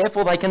not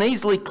careful, they can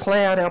easily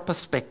cloud our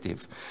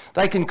perspective.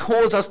 They can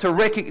cause us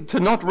to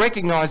not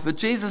recognise that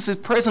Jesus is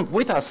present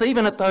with us,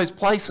 even at those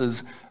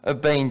places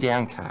of being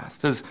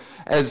downcast.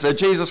 As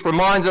Jesus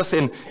reminds us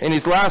in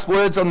his last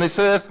words on this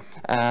earth,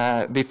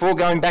 before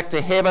going back to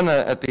heaven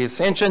at the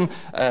ascension,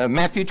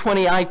 Matthew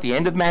 28, the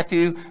end of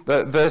Matthew,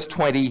 verse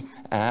 20,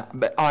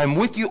 but I am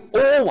with you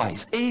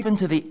always, even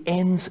to the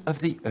ends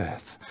of the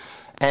earth.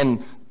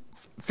 And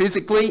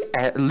physically,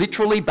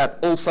 literally, but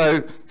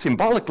also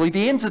symbolically,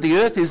 the ends of the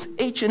earth is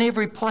each and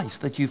every place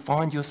that you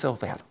find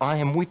yourself at. I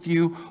am with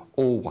you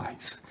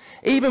always.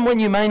 Even when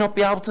you may not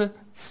be able to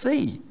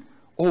see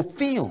or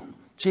feel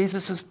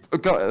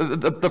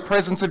the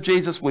presence of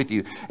Jesus with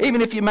you.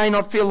 Even if you may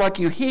not feel like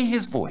you hear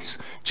his voice,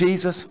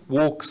 Jesus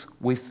walks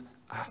with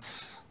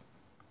us.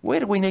 Where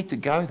do we need to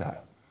go, though,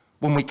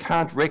 when we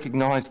can't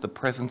recognise the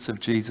presence of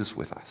Jesus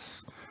with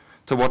us?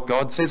 To what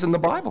God says in the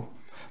Bible.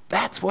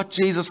 That's what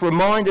Jesus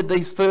reminded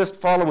these first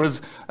followers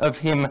of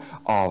him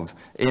of.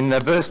 In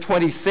verse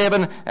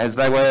 27, as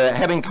they were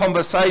having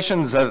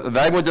conversations,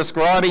 they were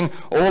describing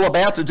all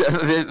about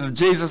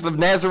Jesus of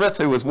Nazareth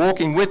who was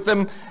walking with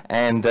them.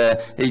 And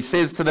he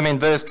says to them in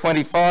verse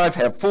 25,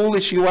 how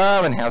foolish you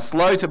are and how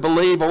slow to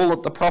believe all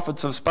that the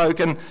prophets have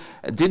spoken.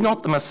 Did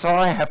not the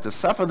Messiah have to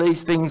suffer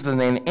these things and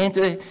then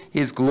enter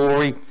his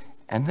glory?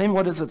 And then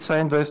what does it say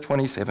in verse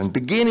 27?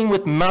 Beginning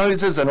with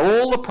Moses and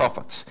all the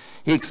prophets,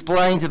 he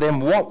explained to them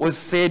what was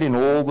said in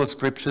all the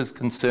scriptures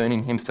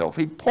concerning himself.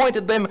 He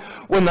pointed them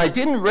when they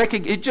didn't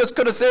recognize, he just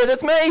could have said,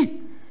 it's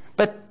me.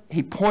 But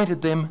he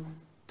pointed them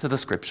to the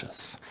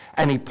scriptures.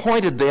 And he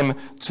pointed them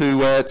to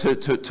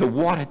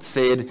what it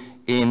said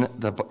in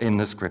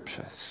the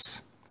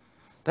scriptures.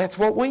 That's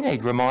what we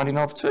need reminding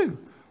of too.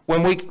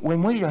 When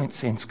we don't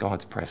sense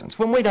God's presence,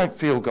 when we don't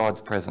feel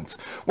God's presence,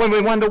 when we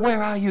wonder,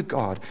 where are you,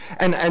 God?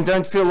 And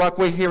don't feel like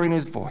we're hearing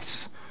his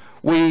voice.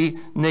 We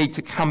need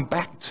to come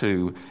back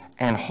to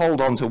and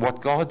hold on to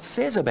what God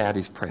says about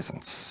his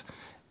presence.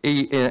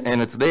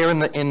 And it's there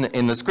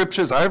in the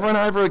scriptures over and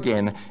over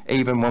again,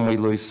 even when we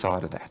lose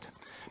sight of that.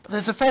 But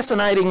there's a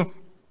fascinating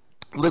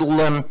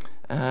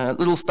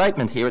little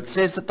statement here. It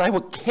says that they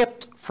were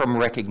kept from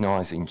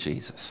recognising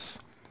Jesus.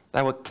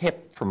 They were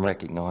kept from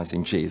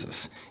recognising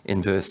Jesus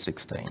in verse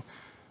 16.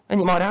 And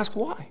you might ask,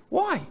 why?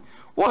 Why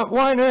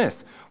on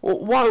earth?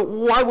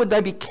 Why would they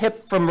be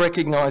kept from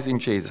recognising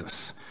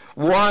Jesus?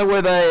 Why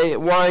would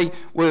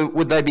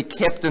they be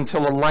kept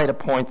until a later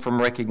point from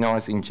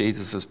recognising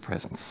Jesus'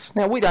 presence?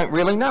 Now, we don't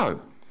really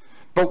know.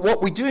 But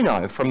what we do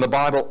know from the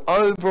Bible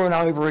over and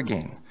over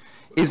again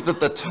is that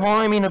the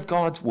timing of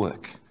God's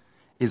work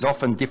is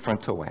often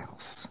different to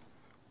ours.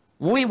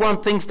 We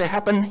want things to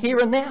happen here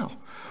and now.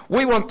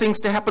 We want things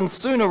to happen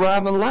sooner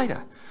rather than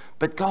later.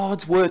 But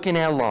God's work in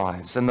our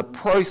lives and the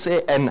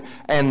process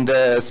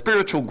and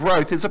spiritual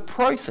growth is a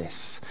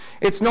process.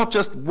 It's not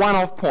just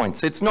one-off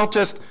points. It's not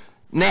just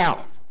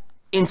now,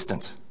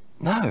 instant.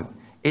 No,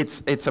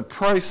 it's a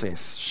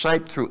process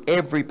shaped through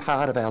every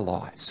part of our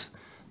lives.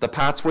 The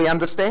parts we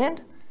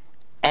understand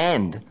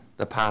and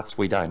the parts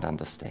we don't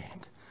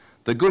understand.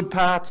 The good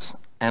parts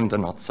and the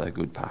not so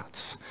good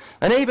parts.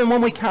 And even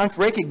when we can't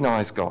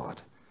recognise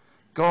God,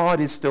 God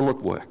is still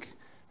at work.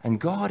 And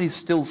God is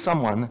still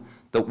someone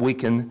that we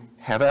can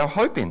have our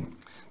hope in.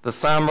 The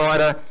psalm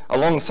writer,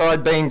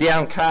 alongside being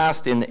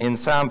downcast in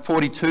Psalm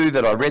 42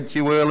 that I read to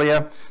you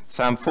earlier,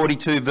 Psalm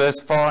 42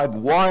 verse 5,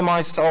 why,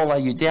 my soul, are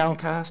you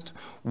downcast?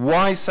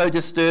 Why so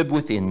disturbed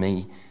within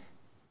me?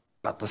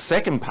 But the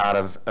second part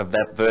of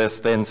that verse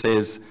then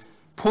says,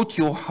 put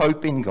your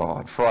hope in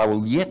God, for I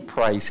will yet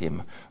praise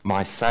him,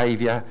 my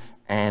Saviour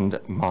and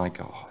my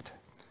God.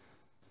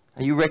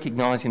 Are you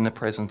recognising the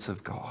presence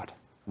of God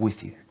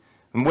with you?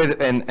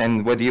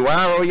 And whether you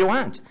are or you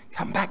aren't,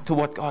 come back to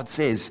what God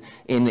says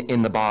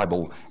in the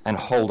Bible and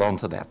hold on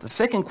to that. The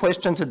second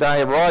question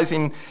today,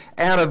 arising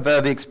out of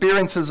the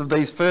experiences of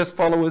these first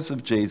followers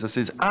of Jesus,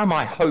 is, are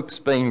my hopes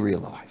being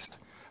realised?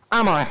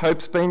 Are my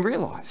hopes being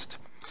realised?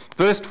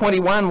 Verse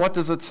 21, what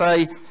does it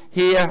say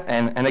here?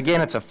 And again,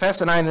 it's a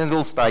fascinating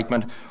little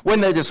statement. When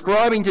they're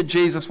describing to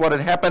Jesus what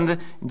had happened, in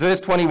verse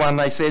 21,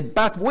 they said,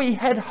 but we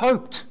had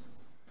hoped.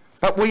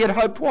 But we had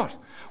hoped what?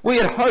 We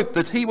had hoped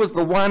that he was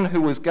the one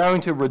who was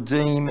going to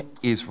redeem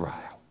Israel.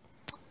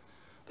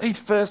 These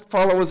first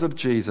followers of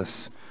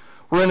Jesus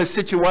were in a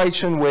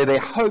situation where their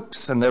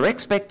hopes and their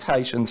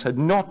expectations had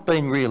not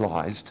been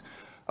realised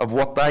of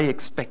what they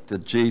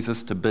expected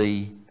Jesus to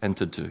be and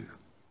to do.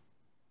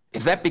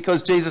 Is that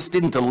because Jesus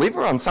didn't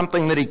deliver on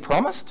something that he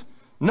promised?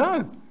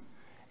 No.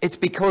 It's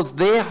because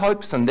their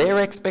hopes and their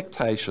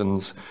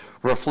expectations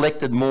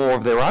reflected more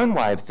of their own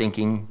way of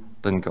thinking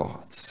than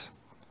God's.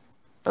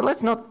 But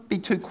let's not be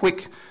too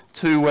quick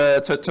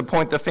to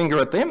point the finger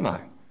at them,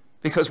 though,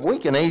 because we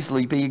can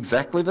easily be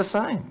exactly the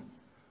same.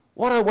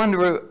 What I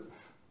wonder,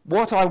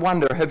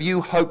 have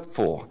you hoped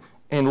for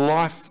in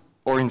life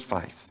or in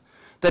faith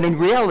that in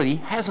reality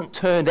hasn't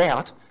turned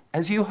out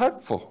as you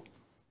hoped for?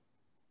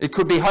 It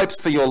could be hopes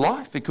for your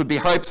life. It could be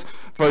hopes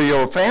for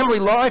your family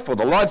life or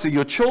the lives of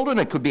your children.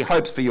 It could be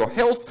hopes for your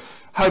health,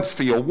 hopes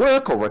for your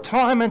work or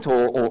retirement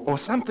or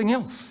something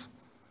else.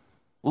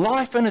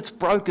 Life and its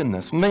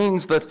brokenness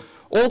means that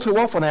all too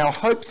often our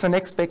hopes and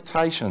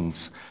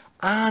expectations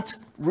aren't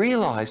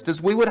realised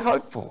as we would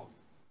hope for.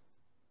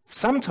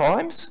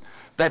 Sometimes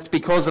that's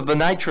because of the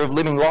nature of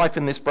living life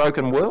in this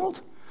broken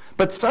world,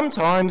 but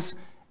sometimes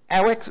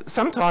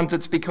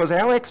it's because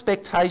our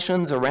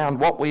expectations around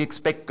what we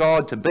expect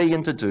God to be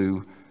and to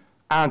do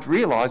aren't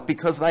realised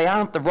because they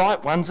aren't the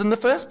right ones in the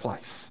first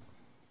place.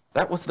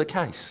 That was the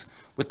case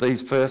with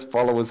these first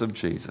followers of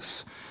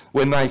Jesus.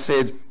 When they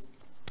said,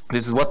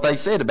 this is what they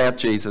said about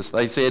Jesus.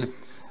 They said,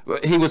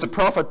 he was a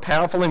prophet,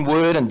 powerful in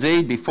word and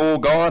deed before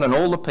God and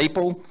all the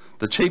people.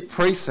 The chief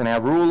priests and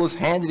our rulers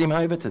handed him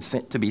over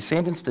to be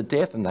sentenced to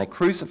death, and they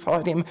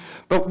crucified him.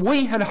 But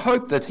we had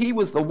hoped that he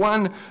was the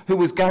one who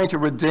was going to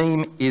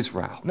redeem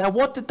Israel. Now,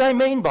 what did they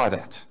mean by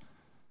that?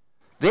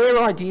 Their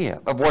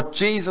idea of what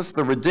Jesus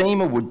the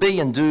Redeemer would be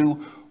and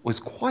do was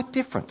quite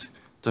different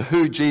to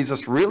who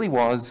Jesus really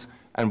was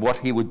and what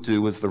he would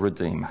do as the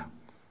Redeemer.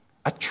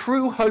 A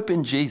true hope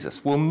in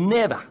Jesus will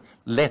never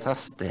let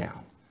us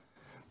down.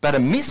 But a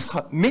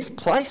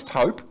misplaced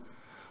hope,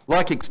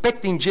 like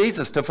expecting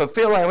Jesus to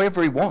fulfill our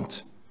every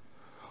want,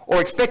 or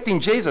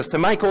expecting Jesus to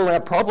make all our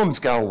problems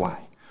go away,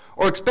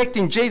 or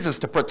expecting Jesus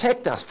to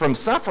protect us from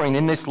suffering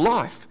in this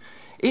life,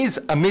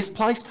 is a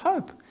misplaced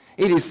hope.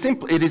 It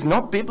is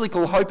not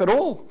biblical hope at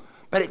all,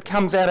 but it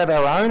comes out of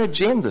our own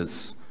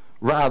agendas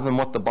rather than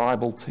what the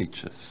Bible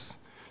teaches.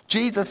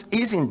 Jesus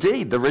is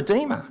indeed the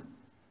Redeemer,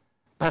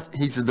 but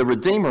he's the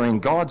Redeemer in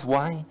God's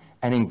way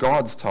and in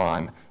God's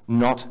time,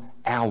 not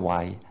our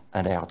way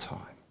and our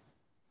time.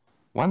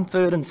 One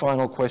third and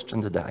final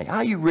question today.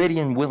 Are you ready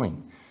and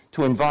willing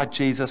to invite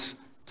Jesus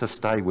to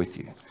stay with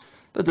you?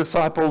 The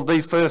disciples,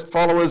 these first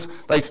followers,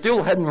 they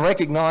still hadn't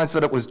recognised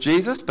that it was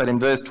Jesus, but in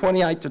verse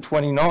 28 to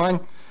 29,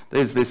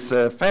 there's this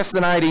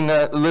fascinating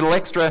little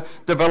extra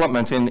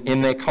development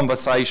in their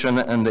conversation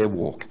and their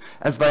walk.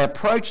 As they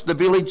approached the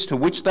village to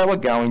which they were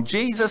going,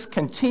 Jesus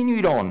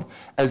continued on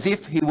as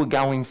if he were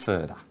going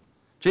further.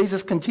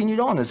 Jesus continued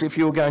on as if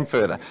he were going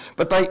further.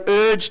 But they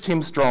urged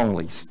him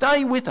strongly,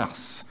 stay with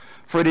us,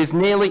 for it is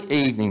nearly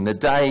evening. The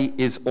day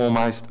is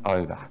almost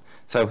over.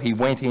 So he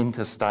went in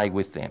to stay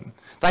with them.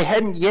 They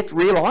hadn't yet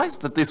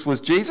realised that this was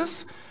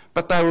Jesus,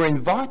 but they were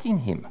inviting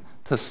him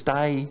to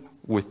stay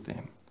with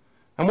them.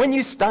 And when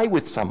you stay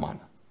with someone,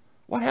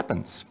 what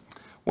happens?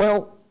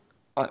 Well,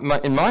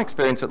 in my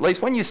experience at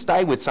least, when you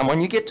stay with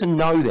someone, you get to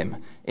know them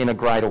in a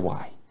greater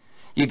way.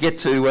 You get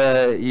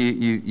to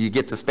you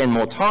get to spend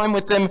more time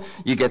with them.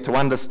 You get to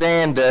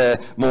understand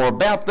more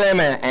about them,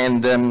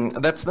 and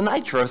that's the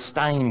nature of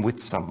staying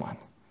with someone.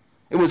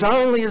 It was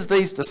only as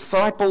these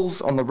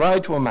disciples on the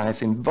road to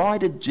Emmaus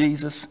invited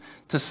Jesus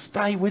to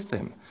stay with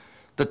them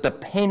that the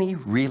penny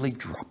really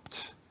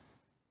dropped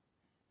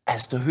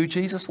as to who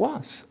Jesus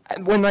was.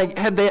 And when they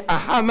had their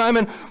aha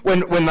moment,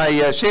 when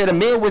they shared a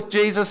meal with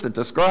Jesus, it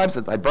describes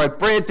that they broke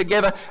bread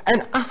together,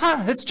 and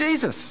aha, it's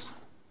Jesus.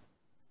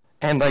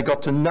 And they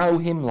got to know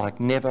him like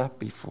never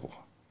before.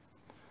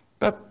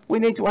 But we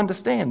need to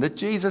understand that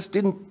Jesus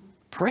didn't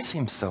press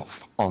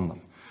himself on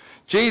them.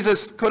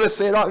 Jesus could have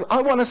said,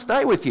 I want to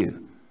stay with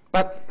you.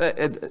 But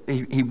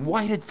he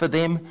waited for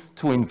them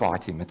to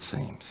invite him, it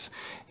seems.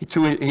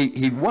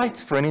 He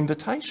waits for an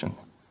invitation.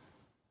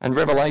 And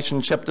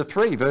Revelation chapter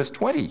 3, verse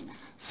 20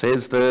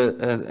 says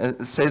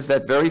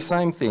that very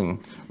same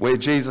thing, where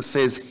Jesus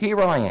says, here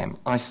I am,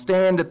 I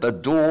stand at the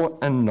door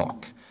and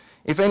knock.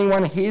 If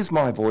anyone hears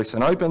my voice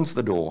and opens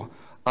the door,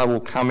 I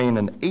will come in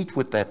and eat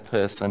with that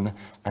person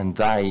and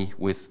they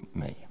with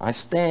me. I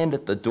stand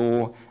at the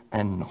door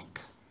and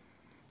knock.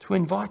 To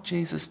invite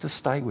Jesus to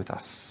stay with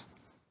us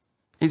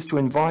is to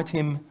invite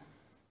him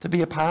to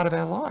be a part of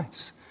our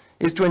lives,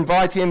 is to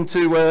invite him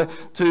to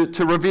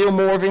reveal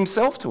more of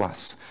himself to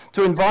us,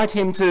 to invite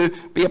him to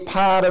be a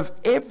part of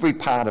every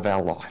part of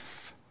our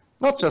life,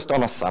 not just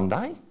on a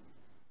Sunday,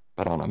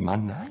 but on a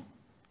Monday,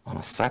 on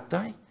a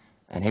Saturday,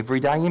 and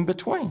every day in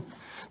between.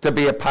 To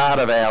be a part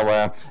of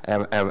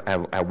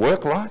our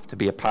work life, to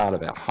be a part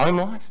of our home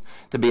life,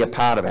 to be a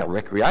part of our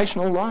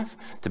recreational life,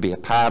 to be a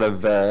part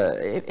of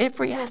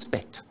every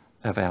aspect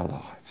of our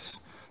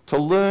lives. To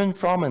learn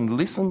from and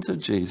listen to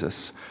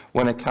Jesus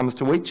when it comes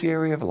to each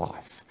area of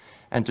life,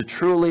 and to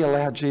truly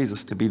allow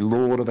Jesus to be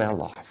Lord of our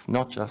life,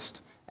 not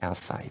just our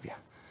Saviour.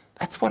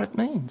 That's what it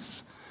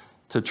means,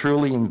 to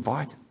truly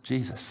invite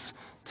Jesus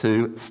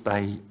to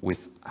stay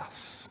with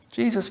us.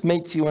 Jesus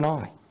meets you and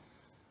I,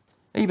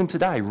 even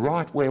today,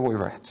 right where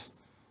we're at,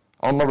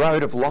 on the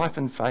road of life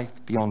and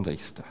faith beyond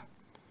Easter.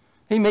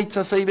 He meets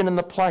us even in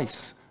the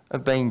place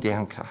of being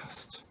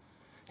downcast.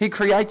 He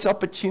creates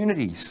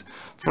opportunities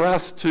for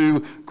us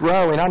to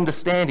grow in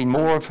understanding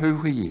more of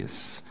who he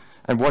is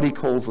and what he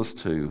calls us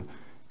to.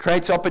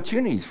 Creates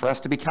opportunities for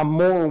us to become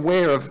more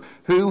aware of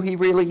who he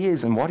really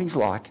is and what he's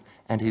like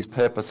and his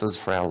purposes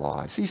for our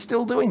lives. He's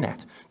still doing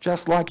that,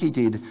 just like he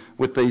did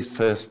with these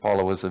first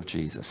followers of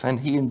Jesus.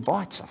 And he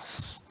invites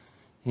us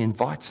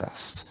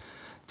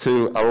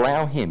to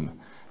allow him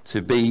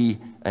to be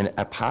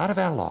a part of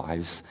our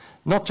lives,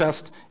 not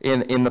just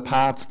in the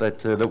parts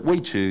that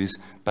we choose,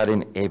 but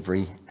in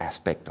every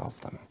aspect of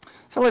them.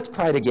 So let's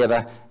pray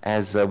together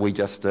as we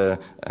just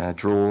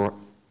draw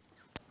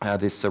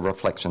this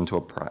reflection to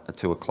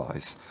a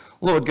close.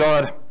 Lord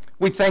God,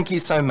 we thank you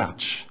so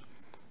much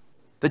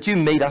that you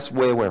meet us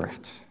where we're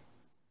at,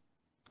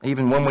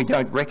 even when we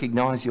don't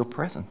recognise your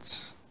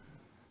presence.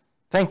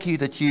 Thank you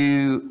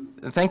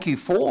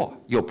for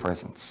your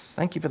presence.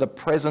 Thank you for the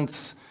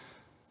presence,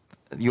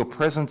 your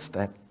presence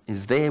that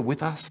is there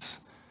with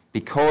us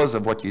because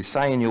of what you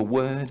say in your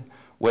word,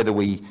 whether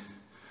we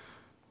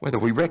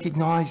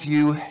recognise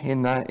you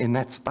in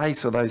that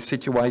space or those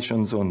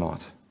situations or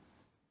not.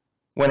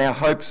 When our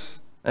hopes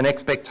and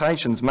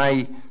expectations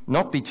may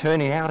not be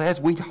turning out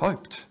as we'd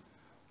hoped,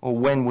 or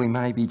when we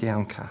may be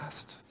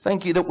downcast.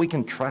 Thank you that we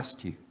can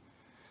trust you.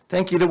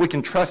 Thank you that we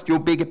can trust your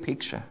bigger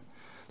picture,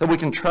 that we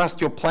can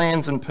trust your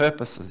plans and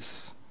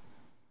purposes,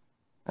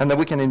 and that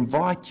we can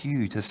invite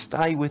you to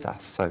stay with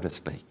us, so to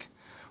speak,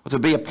 or to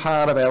be a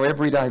part of our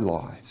everyday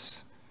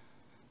lives,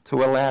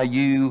 to allow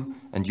you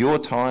and your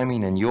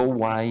timing and your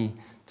way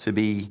to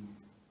be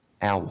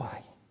our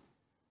way,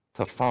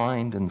 to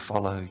find and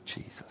follow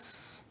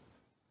Jesus.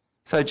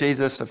 So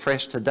Jesus,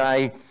 afresh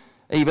today,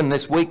 even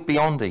this week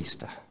beyond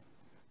Easter,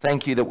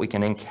 thank you that we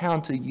can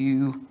encounter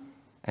you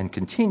and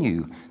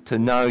continue to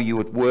know you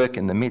at work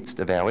in the midst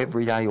of our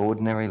everyday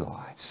ordinary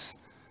lives.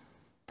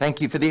 Thank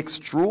you for the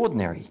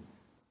extraordinary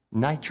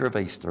nature of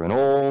Easter and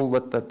all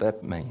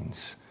that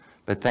means.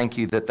 But thank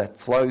you that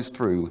flows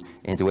through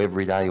into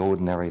everyday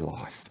ordinary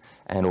life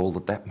and all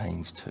that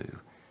means too.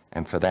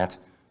 And for that,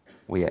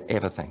 we are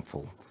ever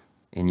thankful.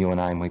 In your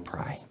name we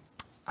pray.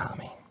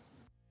 Amen.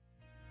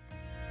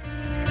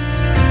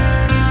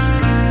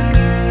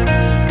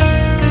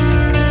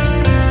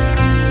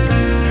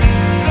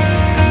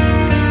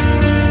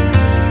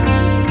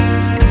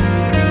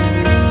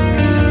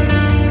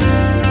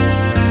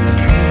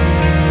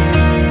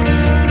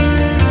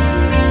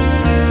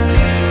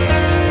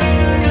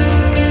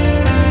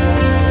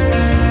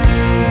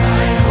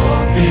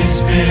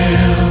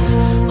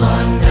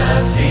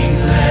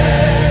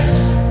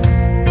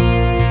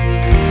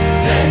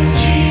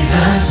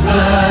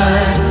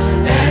 Blood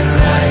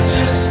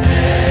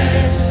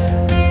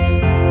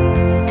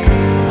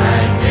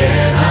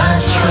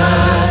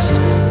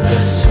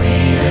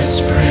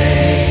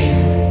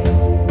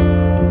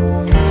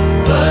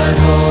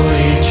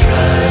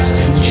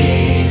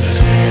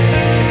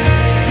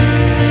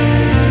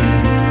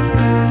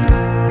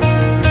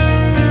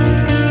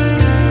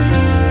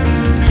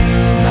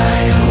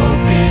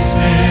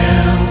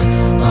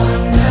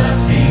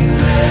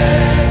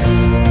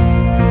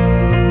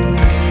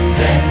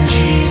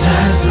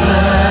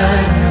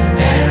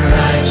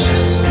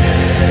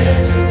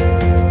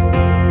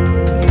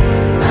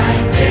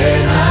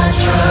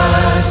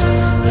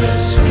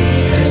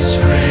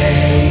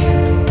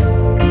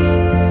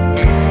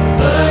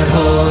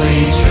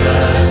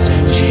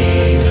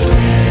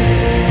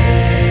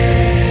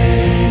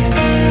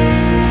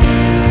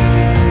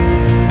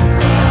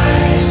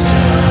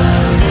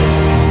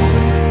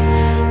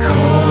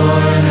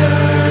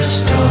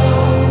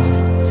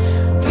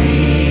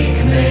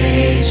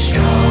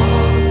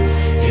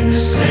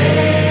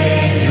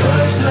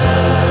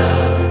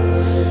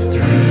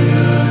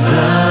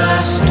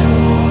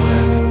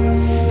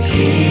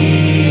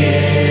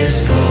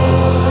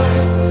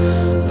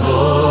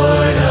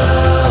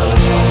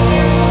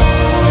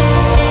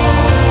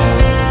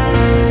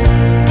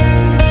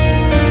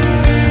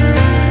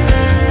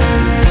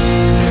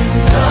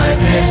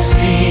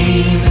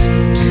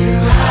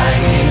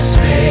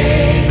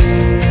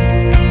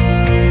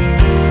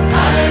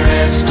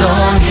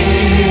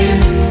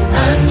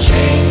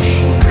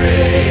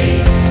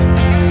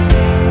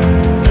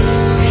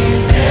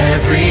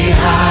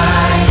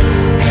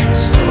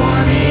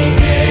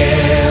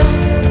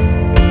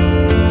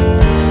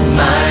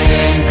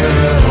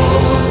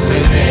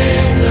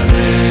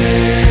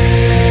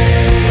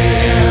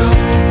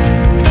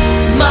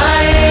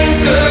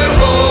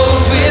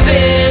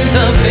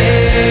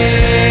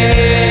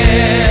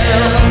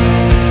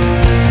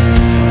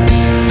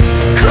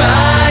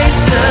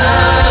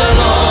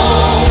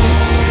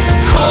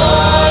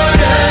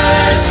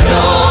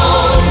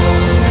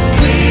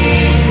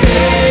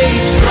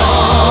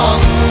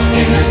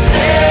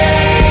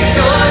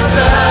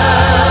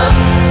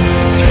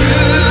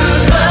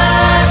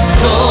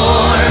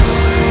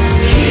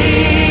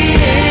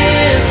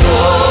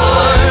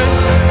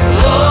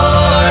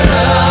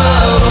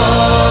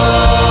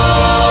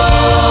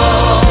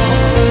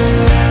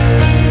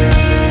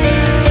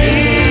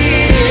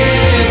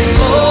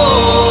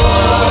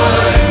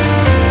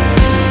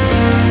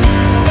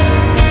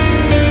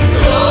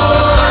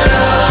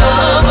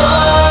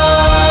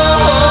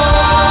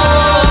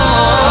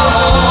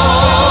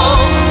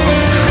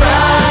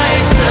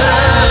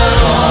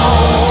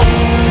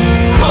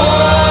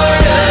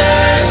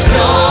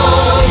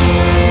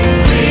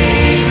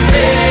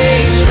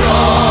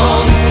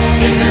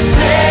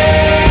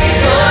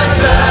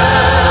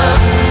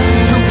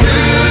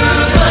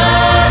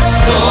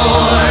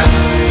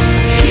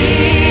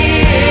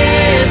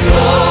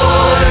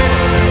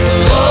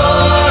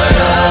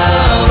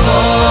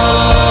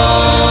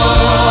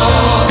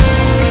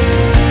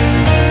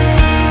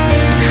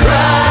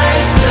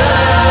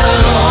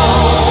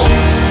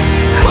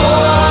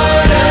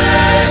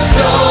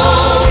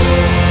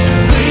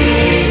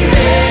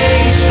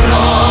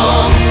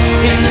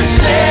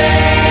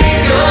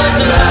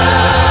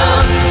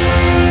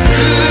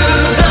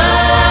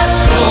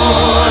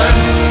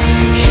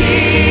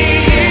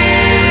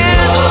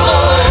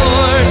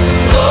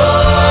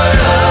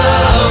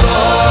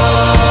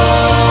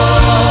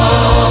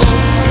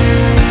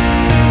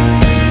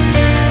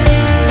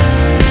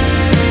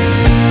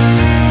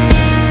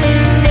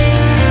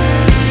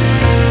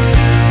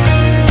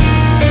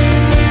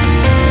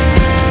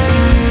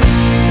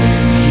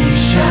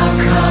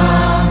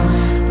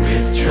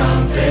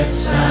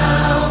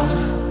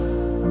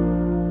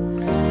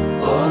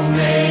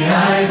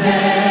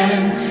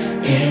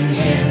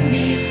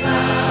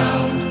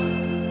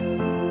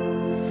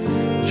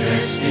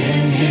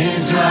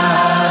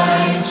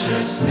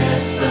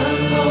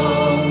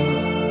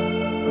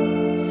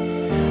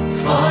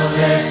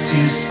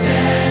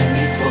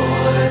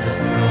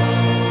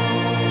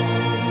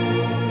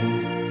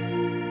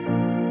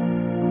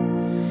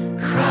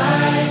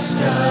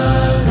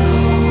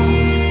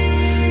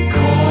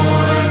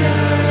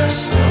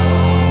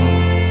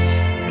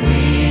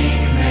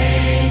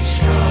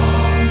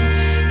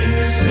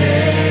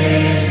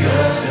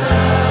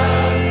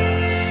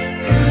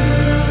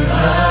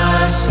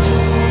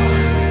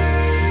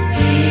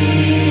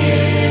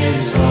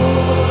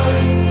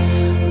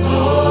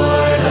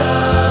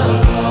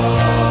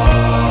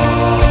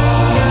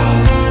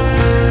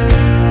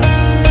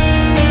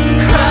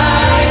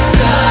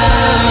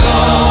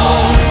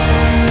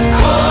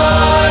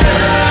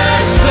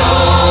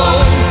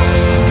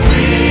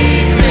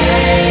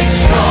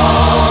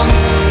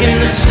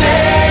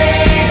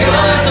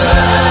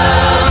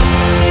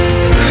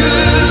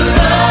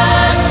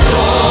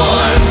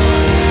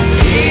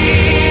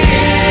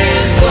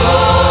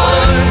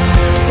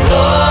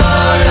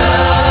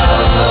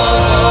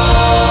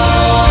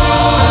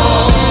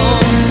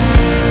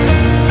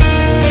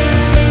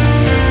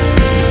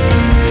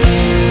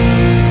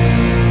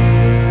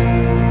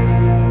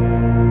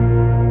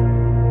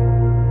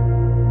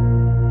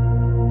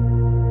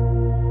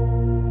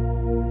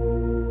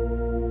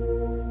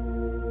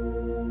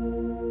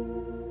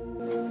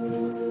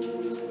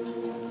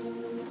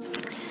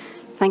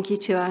Thank you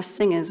to our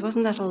singers.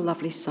 Wasn't that a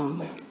lovely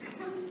song?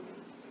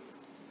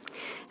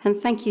 And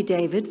thank you,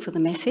 David, for the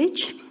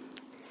message.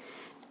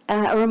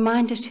 A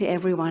reminder to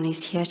everyone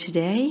who's here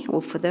today,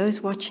 or for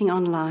those watching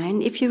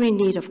online, if you're in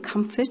need of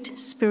comfort,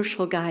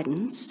 spiritual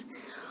guidance,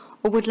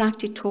 or would like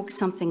to talk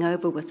something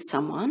over with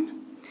someone,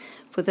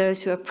 for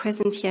those who are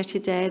present here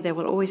today, there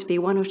will always be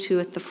one or two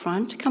at the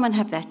front. Come and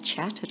have that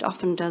chat. It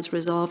often does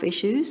resolve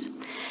issues,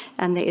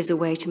 and there is a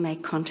way to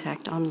make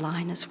contact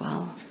online as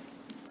well.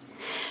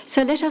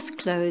 So let us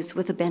close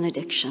with a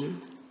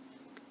benediction.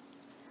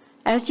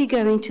 As you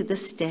go into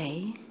this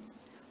day,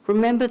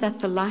 remember that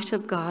the light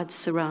of God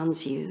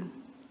surrounds you.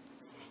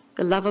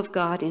 The love of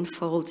God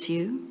enfolds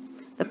you.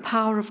 The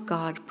power of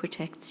God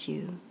protects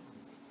you.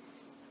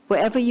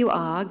 Wherever you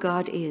are,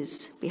 God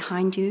is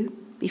behind you,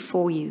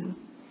 before you,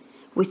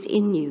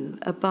 within you,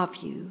 above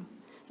you,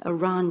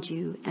 around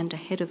you, and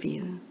ahead of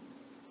you.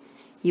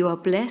 You are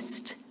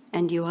blessed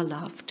and you are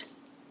loved.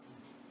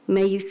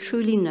 May you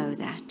truly know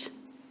that,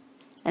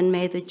 and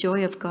may the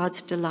joy of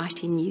God's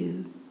delight in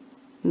you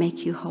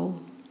make you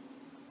whole.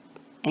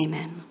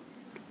 Amen.